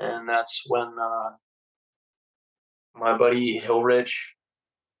compound, and that's when my buddy Hilrich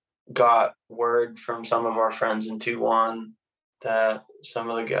got word from some of our friends in 2-1 that some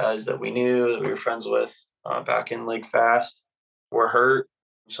of the guys that we knew that we were friends with back in Lake Fast were hurt.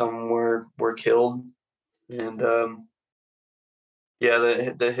 Some were killed, and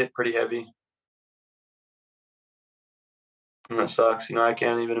yeah, they hit pretty heavy, and that sucks. I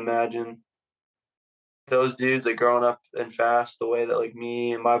can't even imagine those dudes like growing up in Fast the way that like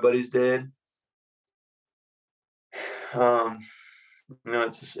me and my buddies did. Um,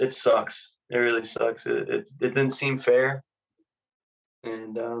 it sucks. It really sucks. It didn't seem fair,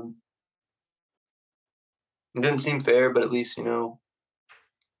 and it didn't seem fair, but at least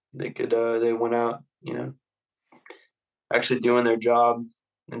they went out, actually doing their job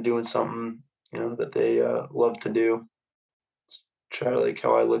and doing something that they love to do. Try to like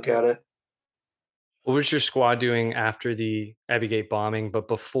how I look at it. What was your squad doing after the Abbey Gate bombing, but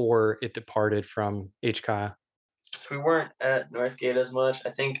before it departed from HKI? We weren't at Northgate as much. I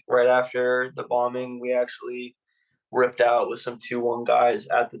think right after the bombing, we actually ripped out with some 2-1 guys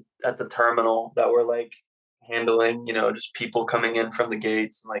at the terminal that were like handling, just people coming in from the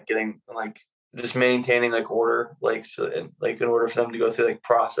gates and like getting like just maintaining like order, like so like in order for them to go through like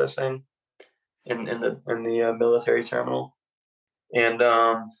processing in the military terminal. And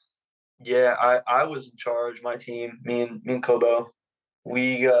yeah, I was in charge. My team, me and Kobo,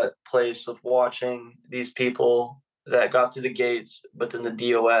 we got placed with watching these people that got through the gates, but then the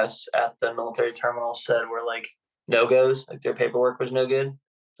DOS at the military terminal said were like no goes, like their paperwork was no good.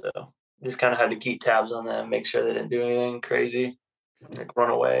 So just kind of had to keep tabs on them, make sure they didn't do anything crazy, like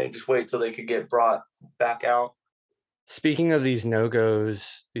run away, just wait till they could get brought back out. Speaking of these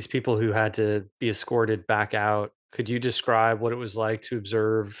no-goes, these people who had to be escorted back out, could you describe what it was like to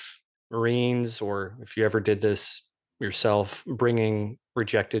observe Marines, or if you ever did this yourself, bringing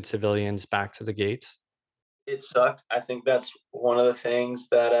rejected civilians back to the gates? It sucked. I think that's one of the things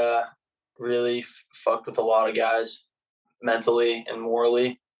that really fucked with a lot of guys mentally and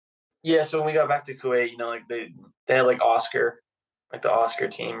morally. Yeah, so when we got back to Kuwait, like they had like Oscar, like the Oscar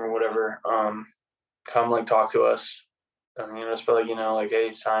team or whatever, come like talk to us. It's like, like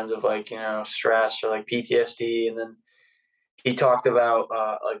any signs of like, stress or like PTSD. And then he talked about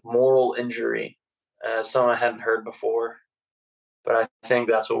like moral injury, something I hadn't heard before. But I think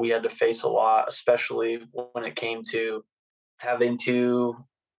that's what we had to face a lot, especially when it came to having to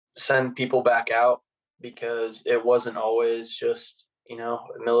send people back out because it wasn't always just,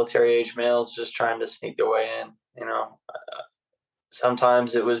 military age males just trying to sneak their way in.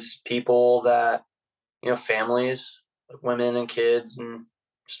 Sometimes it was people that, families, like women and kids and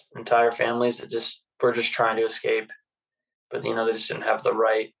just entire families that just were just trying to escape, but they just didn't have the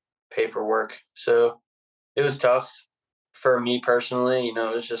right paperwork. So it was tough for me personally. It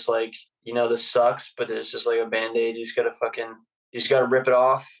was just like, this sucks, but it's just like a band-aid. You just gotta rip it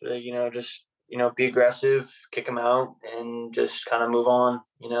off. Just be aggressive, kick them out, and just kind of move on.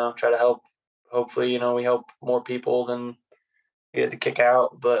 Try to help. Hopefully, we help more people than we had to kick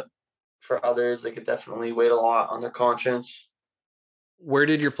out, but for others, they could definitely weight a lot on their conscience. Where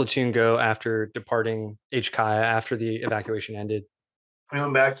did your platoon go after departing HKIA after the evacuation ended? We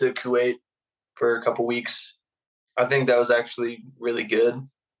went back to Kuwait for a couple weeks. I think that was actually really good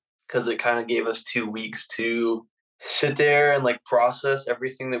because it kind of gave us 2 weeks to sit there and like process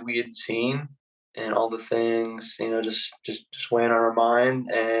everything that we had seen and all the things, just weighing on our mind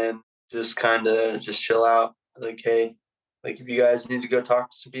and just kind of just chill out. Like, hey, like if you guys need to go talk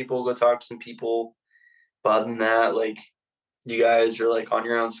to some people, go talk to some people. But other than that, like you guys are like on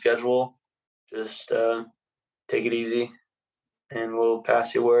your own schedule. Just take it easy, and we'll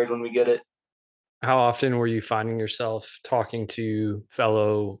pass you word when we get it. How often were you finding yourself talking to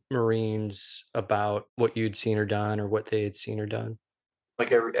fellow Marines about what you'd seen or done or what they had seen or done?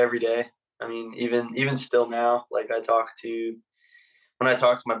 Like every day. I mean, even still now, like when I talk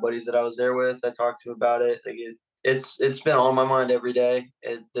to my buddies that I was there with, I talk to about it. Like it's been on my mind every day.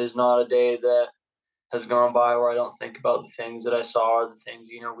 There's not a day that has gone by where I don't think about the things that I saw or the things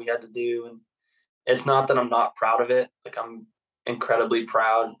we had to do. And it's not that I'm not proud of it. Like I'm incredibly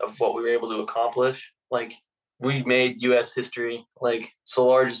proud of what we were able to accomplish. Like we made U.S. history. Like it's the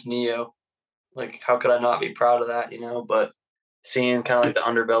largest NEO. Like how could I not be proud of that? But seeing kind of like the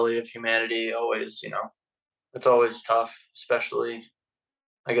underbelly of humanity always, it's always tough, especially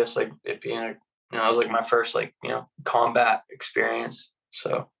I guess like it being it was like my first like combat experience.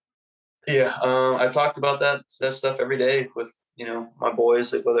 So yeah, I talked about that stuff every day with my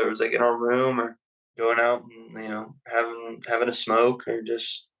boys, like whether it was like in our room or going out and having a smoke or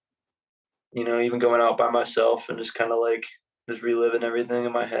just even going out by myself and just kind of like just reliving everything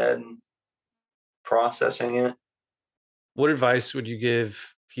in my head and processing it. What advice would you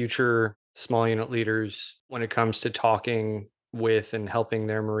give future small unit leaders when it comes to talking with and helping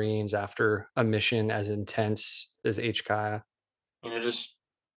their Marines after a mission as intense as HKIA?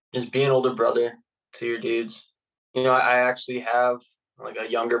 Just be an older brother to your dudes. I actually have like a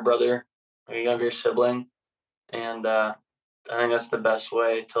younger brother, like a younger sibling, and I think that's the best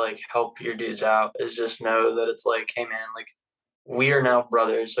way to like help your dudes out is just know that it's like, hey man, like we are now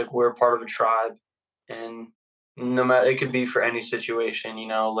brothers. Like we're part of a tribe, and no matter it could be for any situation.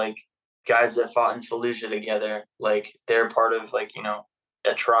 Like guys that fought in Fallujah together, like they're part of like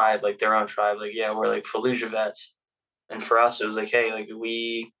a tribe, like their own tribe. Like yeah, we're like Fallujah vets, and for us it was like, hey, like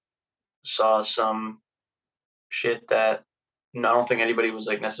we saw some shit that I don't think anybody was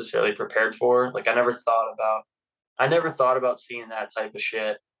like necessarily prepared for. Like I never thought about seeing that type of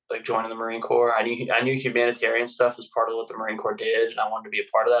shit, like joining the Marine Corps. I knew humanitarian stuff was part of what the Marine Corps did, and I wanted to be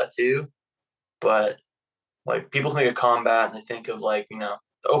a part of that too. But like people think of combat and they think of like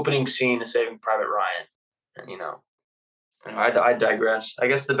the opening scene of Saving Private Ryan, and I digress. I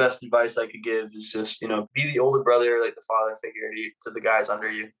guess the best advice I could give is just be the older brother, like the father figure to the guys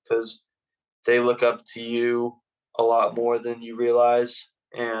under you, because they look up to you a lot more than you realize,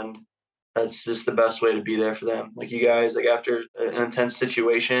 and that's just the best way to be there for them. Like you guys, like after an intense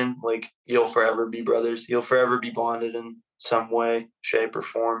situation, like you'll forever be brothers. You'll forever be bonded in some way, shape, or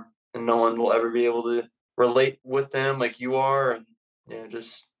form, and no one will ever be able to relate with them like you are. And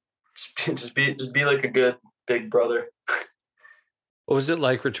just be like a good big brother. What was it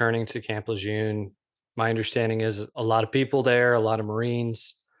like returning to Camp Lejeune? My understanding is a lot of people there, a lot of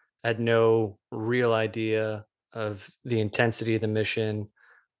Marines had no real idea of the intensity of the mission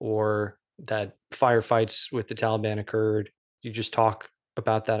or that firefights with the Taliban occurred. You just talk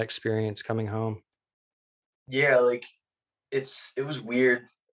about that experience coming home. Yeah, like it was weird.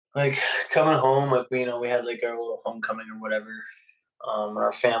 Like coming home, like we had like our little homecoming or whatever.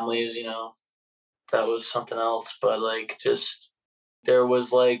 Our families, that was something else. But like just there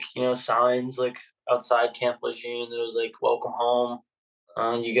was like, signs like outside Camp Lejeune that was like welcome home.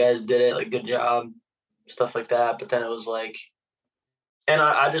 You guys did it, like good job, stuff like that. But then it was like, and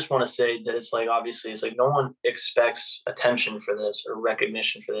I just want to say that it's like obviously it's like no one expects attention for this or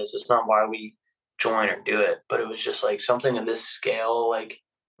recognition for this. It's not why we join or do it. But it was just like something of this scale. Like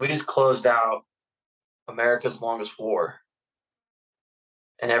we just closed out America's longest war,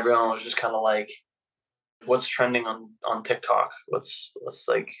 and everyone was just kind of like, "What's trending on TikTok? What's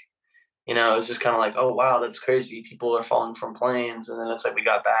like." It's just kind of like, oh wow, that's crazy. People are falling from planes, and then it's like we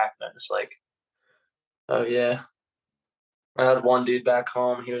got back, and it's like, oh yeah. I had one dude back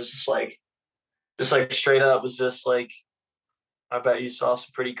home. He was just like straight up was just like, I bet you saw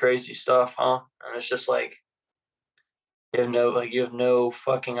some pretty crazy stuff, huh? And it's just like, you have no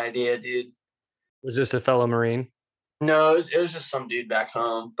fucking idea, dude. Was this a fellow Marine? No, it was just some dude back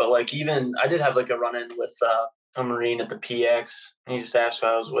home. But like, even I did have like a run in with a Marine at the PX, and he just asked who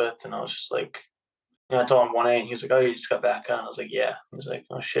I was with, and I was just like, I told him 1-8, and he was like, "Oh, you just got back on." I was like, "Yeah." He was like,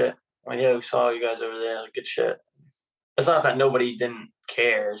 "Oh shit." I'm like, "Yeah, we saw you guys over there. Like, good shit." It's not that nobody didn't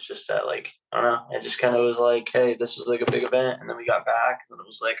care. It's just that like I don't know. It just kind of was like, "Hey, this is like a big event," and then we got back, and it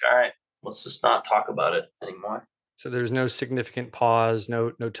was like, "All right, let's just not talk about it anymore." So there's no significant pause,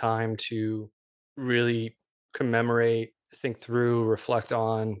 no time to really commemorate, think through, reflect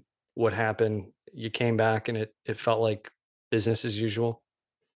on what happened. You came back and it felt like business as usual.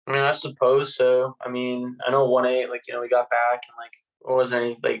 I mean, I suppose so. I mean, I know 1-8, like we got back and like it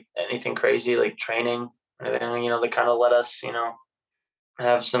wasn't anything crazy like training or anything. They kind of let us,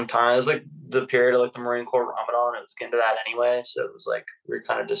 have some time. It was like the period of like the Marine Corps Ramadan. It was getting to that anyway, so it was like we were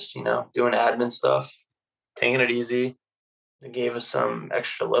kind of just doing admin stuff, taking it easy. They gave us some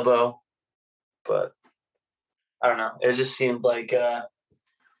extra libo, but I don't know. It just seemed like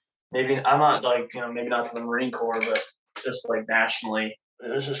maybe I'm not like maybe not to the Marine Corps, but just like nationally, it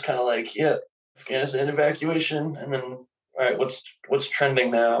was just kind of like yeah, Afghanistan evacuation, and then all right, what's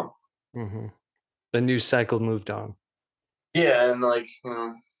trending now? Hmm. The news cycle moved on. Yeah, and like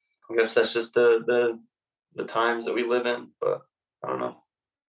I guess that's just the times that we live in, but I don't know.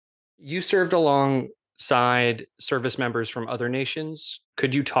 You served alongside service members from other nations.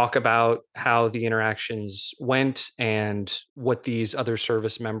 Could you talk about how the interactions went and what these other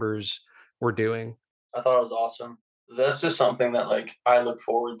service members were doing? I thought it was awesome. That's just something that like I look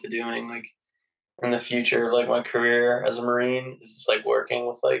forward to doing like in the future of like my career as a Marine is just like working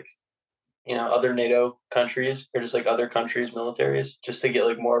with like other NATO countries or just like other countries' militaries just to get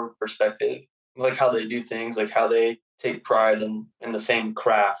like more perspective, like how they do things, like how they take pride in the same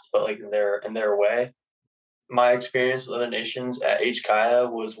craft, but like in their way. My experience with other nations at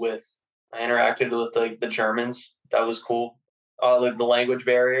HKIA was with I interacted with like the Germans. That was cool. Like the language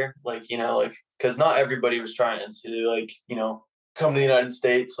barrier, like like because not everybody was trying to like come to the United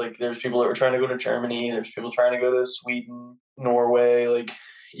States. Like there's people that were trying to go to Germany. There's people trying to go to Sweden, Norway, like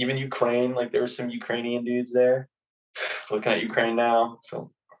even Ukraine. Like there were some Ukrainian dudes there. Looking at Ukraine now, it's a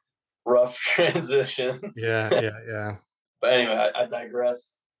rough transition. Yeah, yeah, yeah. But anyway, I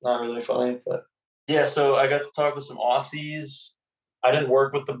digress. Not really funny, but yeah. So I got to talk with some Aussies. I didn't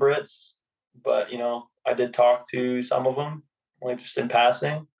work with the Brits, but I did talk to some of them, like just in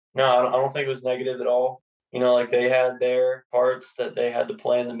passing. No, I don't think it was negative at all. Like they had their parts that they had to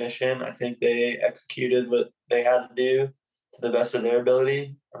play in the mission. I think they executed what they had to do to the best of their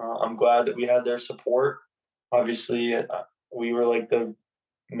ability. I'm glad that we had their support. Obviously, we were like the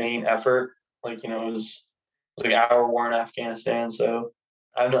main effort. Like it was like our war in Afghanistan. So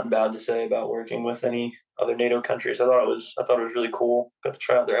I have nothing bad to say about working with any other NATO countries. I thought it was really cool. Got to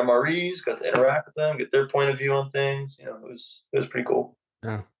try out their MREs, got to interact with them, get their point of view on things. It was pretty cool.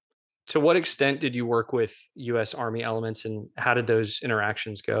 Yeah. To what extent did you work with US Army elements and how did those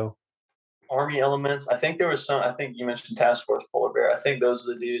interactions go? Army elements. I think there was some. I think you mentioned Task Force Polar Bear. I think those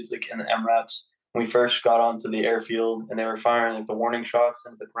are the dudes like in the MRAPs. we first got onto the airfield and they were firing like the warning shots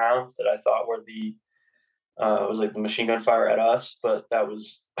into the ground that I thought were the it was like the machine gun fire at us, but that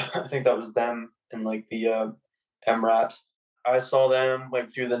was I think that was them and like the MRAPs. I saw them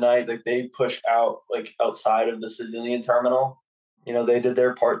like through the night, like they pushed out like outside of the civilian terminal. You know, they did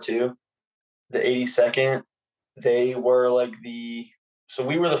their part too. The 82nd, they were like so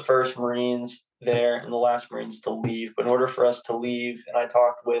we were the first Marines there and the last Marines to leave. But in order for us to leave, and I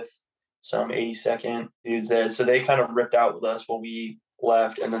talked with some 82nd dudes there, so they kind of ripped out with us while we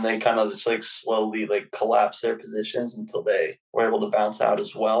left, and then they kind of just like slowly like collapsed their positions until they were able to bounce out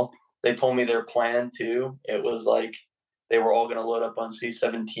as well. They told me their plan too. It was like they were all going to load up on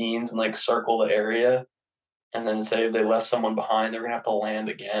C-17s and like circle the area, and then say if they left someone behind, they're going to have to land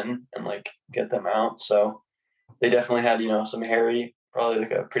again and like get them out. So they definitely had, some hairy, probably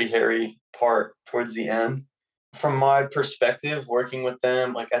like a pretty hairy part towards the end. From my perspective, working with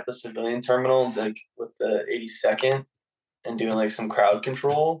them like at the civilian terminal, like with the 82nd and doing like some crowd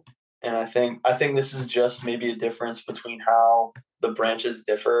control. And I think this is just maybe a difference between how the branches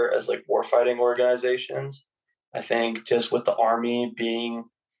differ as like warfighting organizations. I think just with the Army being,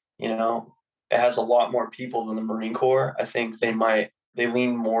 it has a lot more people than the Marine Corps. I think they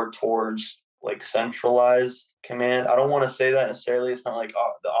lean more towards like centralized command. I don't want to say that necessarily. It's not like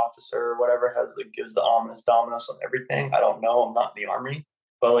the officer or whatever gives the ominous dominance on everything. I don't know. I'm not in the Army,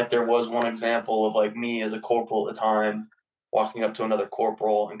 but like there was one example of like me as a corporal at the time walking up to another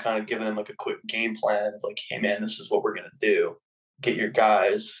corporal and kind of giving them like a quick game plan of like, hey man, this is what we're gonna do. Get your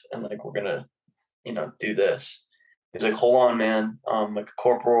guys, and like we're gonna, do this. He's like, hold on, man. Like a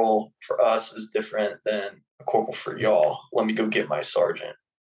corporal for us is different than a corporal for y'all. Let me go get my sergeant.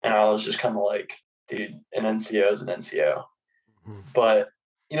 And I was just kind of like, dude, an NCO is an NCO. Mm-hmm. But,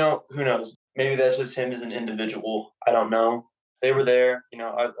 who knows? Maybe that's just him as an individual. I don't know. They were there.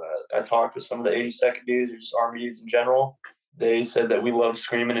 I talked with some of the 82nd dudes or just Army dudes in general. They said that we love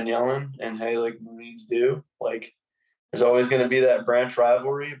screaming and yelling. And hey, like Marines do. Like, there's always going to be that branch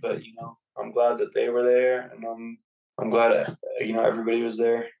rivalry. But, I'm glad that they were there. And I'm glad, everybody was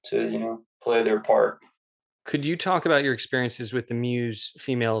there to, play their part. Could you talk about your experiences with the Muse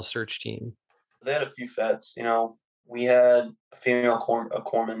female search team? They had a few vets, we had a female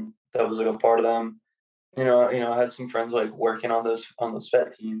corpsman that was like a part of them. I had some friends like working on those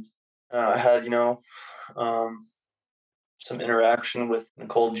vet teams. I had, some interaction with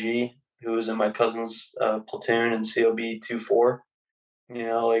Nicole G, who was in my cousin's platoon in COB 24.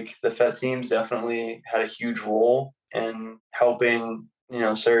 Like the vet teams definitely had a huge role in helping,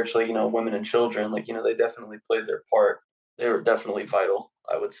 search like, women and children. Like, they definitely played their part. They were definitely vital,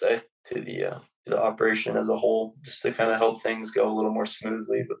 I would say, to the operation as a whole, just to kind of help things go a little more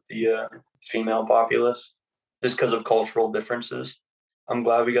smoothly with the female populace, just because of cultural differences. I'm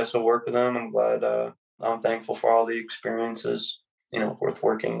glad we got to work with them. I'm thankful for all the experiences, worth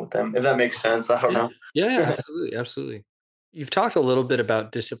working with them. If that makes sense, I don't know. Yeah, absolutely, absolutely. You've talked a little bit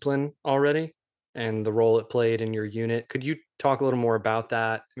about discipline already and the role it played in your unit. Could you talk a little more about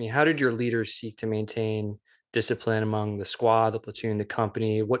that? I mean, how did your leaders seek to maintain discipline among the squad, the platoon, the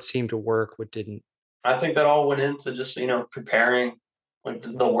company? What seemed to work, what didn't? I think that all went into just, preparing like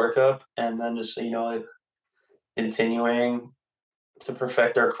the workup and then just, like continuing to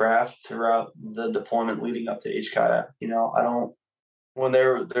perfect our craft throughout the deployment leading up to HKIA. I don't, when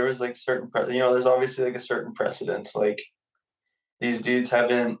there was like there's obviously like a certain precedence. Like these dudes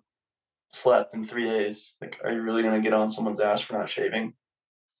haven't slept in 3 days. Like, are you really going to get on someone's ass for not shaving?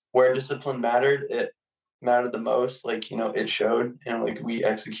 Where discipline mattered, it mattered the most. Like, it showed, and like we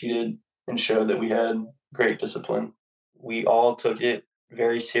executed and showed that we had great discipline. We all took it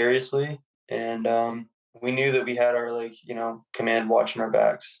very seriously, and we knew that we had our like, command watching our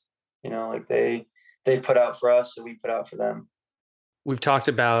backs. Like they put out for us, so we put out for them. We've talked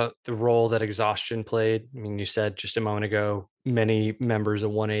about the role that exhaustion played. I mean, you said just a moment ago, many members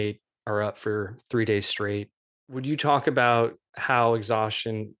of 1-8 are up for 3 days straight. Would you talk about how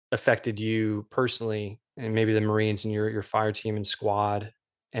exhaustion affected you personally and maybe the Marines and your fire team and squad?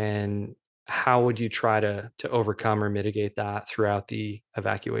 And how would you try to overcome or mitigate that throughout the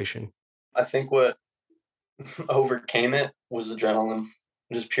evacuation? I think what overcame it was adrenaline,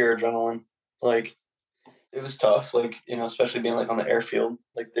 just pure adrenaline. Like it was tough, like, especially being like on the airfield.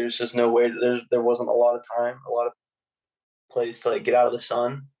 Like there's just no way there wasn't a lot of time, a lot of place to like get out of the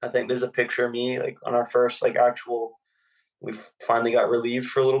sun. I think there's a picture of me like on our first like actual we finally got relieved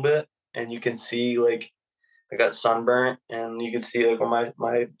for a little bit, and you can see like I got sunburnt, and you can see like where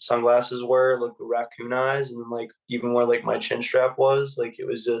my sunglasses were, like the raccoon eyes, and then like even where like my chin strap was, like it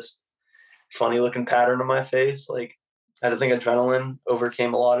was just funny looking pattern on my face. Like I think adrenaline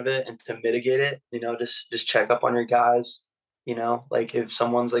overcame a lot of it, and to mitigate it, just check up on your guys. Like if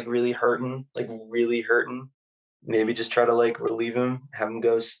someone's like really hurting, maybe just try to like relieve them, have them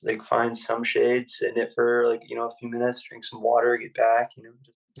go like find some shade, sit in it for like a few minutes, drink some water, get back.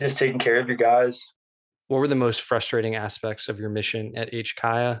 Just taking care of your guys. What were the most frustrating aspects of your mission at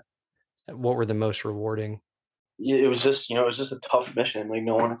HKIA? What were the most rewarding? Yeah, it was just it was just a tough mission. Like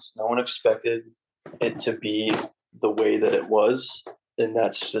no one expected it to be the way that it was, and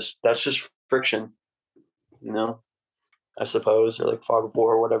that's just friction, you know. I suppose, or like fog of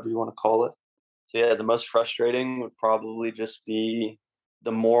war, or whatever you want to call it. So yeah, the most frustrating would probably just be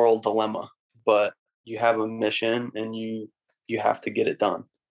the moral dilemma. But you have a mission and you have to get it done.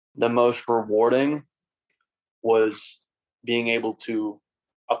 The most rewarding was being able to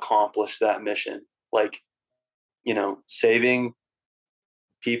accomplish that mission. Like, saving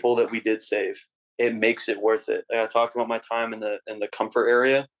people that we did save. It makes it worth it. Like I talked about my time in the comfort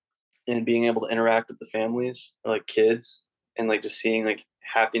area and being able to interact with the families, or like kids, and like just seeing like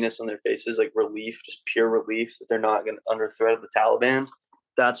happiness on their faces, like relief, just pure relief that they're not going under threat of the Taliban.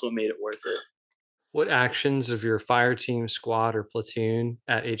 That's what made it worth it. What actions of your fire team, squad, or platoon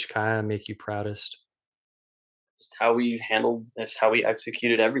at HKIA make you proudest? Just how we handled, just how we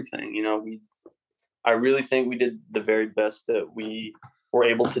executed everything. I really think we did the very best that we were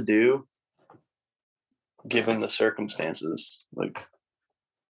able to do given the circumstances. Like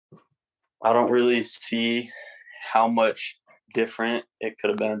I don't really see how much different it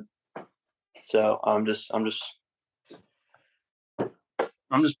could have been. So I'm just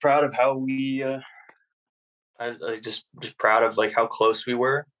proud of how we. I just proud of like how close we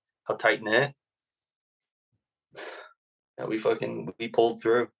were, how tight knit that we pulled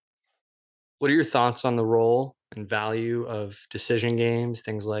through. What are your thoughts on the role and value of decision games,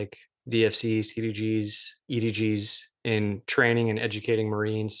 things like DFCs, TDGs, EDGs, in training and educating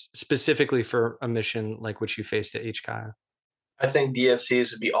Marines, specifically for a mission like which you faced at HKIA? I think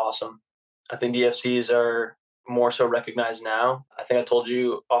DFCs would be awesome. I think DFCs are more so recognized now. I think I told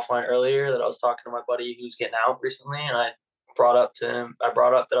you offline earlier that I was talking to my buddy who's getting out recently, and I brought up that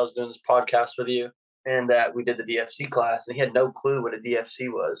I was doing this podcast with you and that we did the DFC class, and he had no clue what a DFC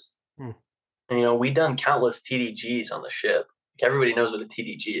was. Hmm. And, we done countless TDGs on the ship. Like, everybody knows what a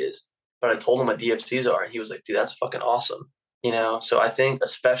TDG is, but I told him what DFCs are, and he was like, "Dude, that's fucking awesome." So I think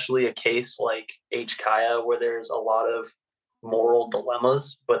especially a case like HKIA where there's a lot of moral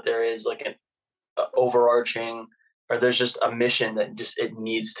dilemmas, but there is like an overarching, or there's just a mission that just it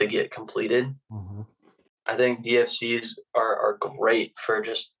needs to get completed. Mhm. I think DFCs are great for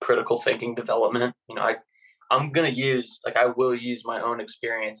just critical thinking development. I will use my own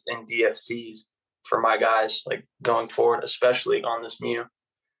experience in DFCs for my guys like going forward, especially on this Mew,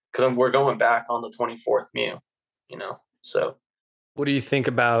 because we're going back on the 24th Mew. So What do you think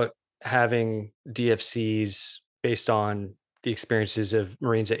about having DFCs based on the experiences of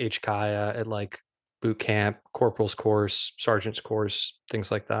Marines at HKIA at like boot camp, corporal's course, sergeant's course,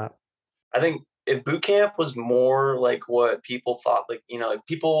 things like that? I think if boot camp was more like what people thought, like, like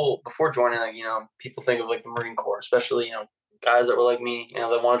people before joining, like, people think of like the Marine Corps, especially, guys that were like me,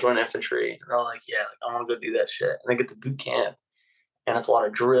 that want to join infantry. And they're like, yeah, like, I want to go do that shit. And they get to boot camp and it's a lot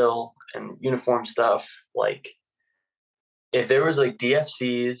of drill and uniform stuff. Like, if there was like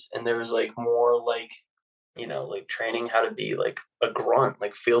DFCs and there was like more like, like training how to be like a grunt,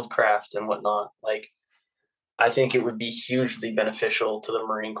 like field craft and whatnot, like, I think it would be hugely beneficial to the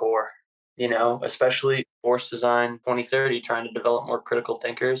Marine Corps, especially Force Design 2030 trying to develop more critical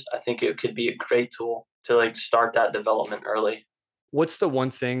thinkers. I think it could be a great tool to like start that development early. What's the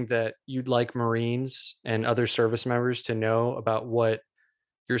one thing that you'd like Marines and other service members to know about what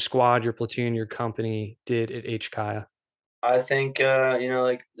your squad, your platoon, your company did at HKIA? I think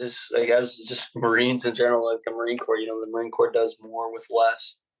like this, like as just Marines in general, like the Marine Corps, the Marine Corps does more with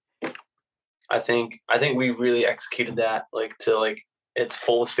less. I think we really executed that like to like its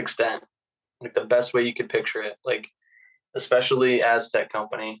fullest extent, like the best way you could picture it. Like especially Aztec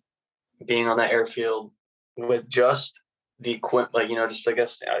Company being on that airfield with just the equipment, like just I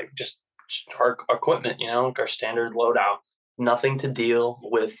guess just our equipment, like our standard loadout. Nothing to deal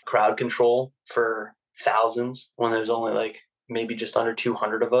with crowd control for thousands when there's only like maybe just under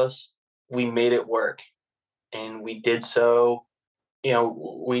 200 of us. We made it work, and we did so.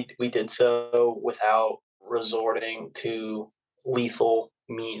 We did so without resorting to lethal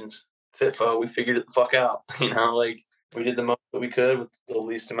means. FITFO, we figured it the fuck out. Like we did the most that we could with the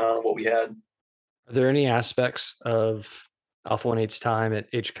least amount of what we had. Are there any aspects of Alpha 1's time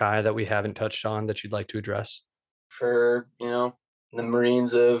at HKIA that we haven't touched on that you'd like to address? For the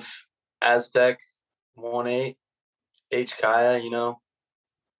Marines of Aztec 1-8, H. Kaya,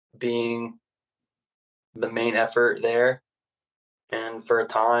 being the main effort there, and for a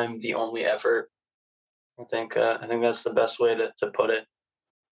time the only effort. I think that's the best way to put it.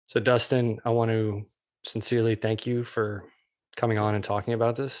 So, Dustin, I want to sincerely thank you for coming on and talking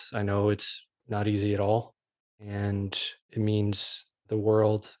about this. I know it's not easy at all, and it means the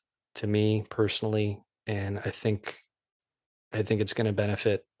world to me personally. And I think it's going to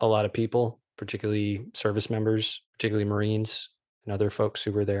benefit a lot of people, particularly service members, particularly Marines and other folks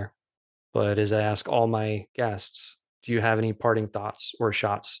who were there. But as I ask all my guests, do you have any parting thoughts or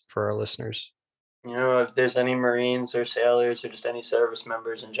shots for our listeners? If there's any Marines or sailors or just any service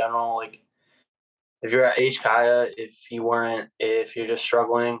members in general, like if you're at H. Kaya, if you're just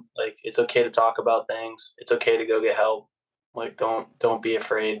struggling, like it's okay to talk about things. It's okay to go get help. Like don't be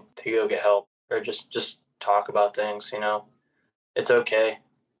afraid to go get help or just talk about things. It's okay.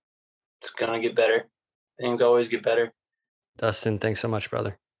 It's gonna get better. Things always get better. Dustin, thanks so much,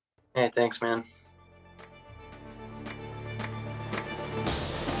 brother. Hey, thanks, man.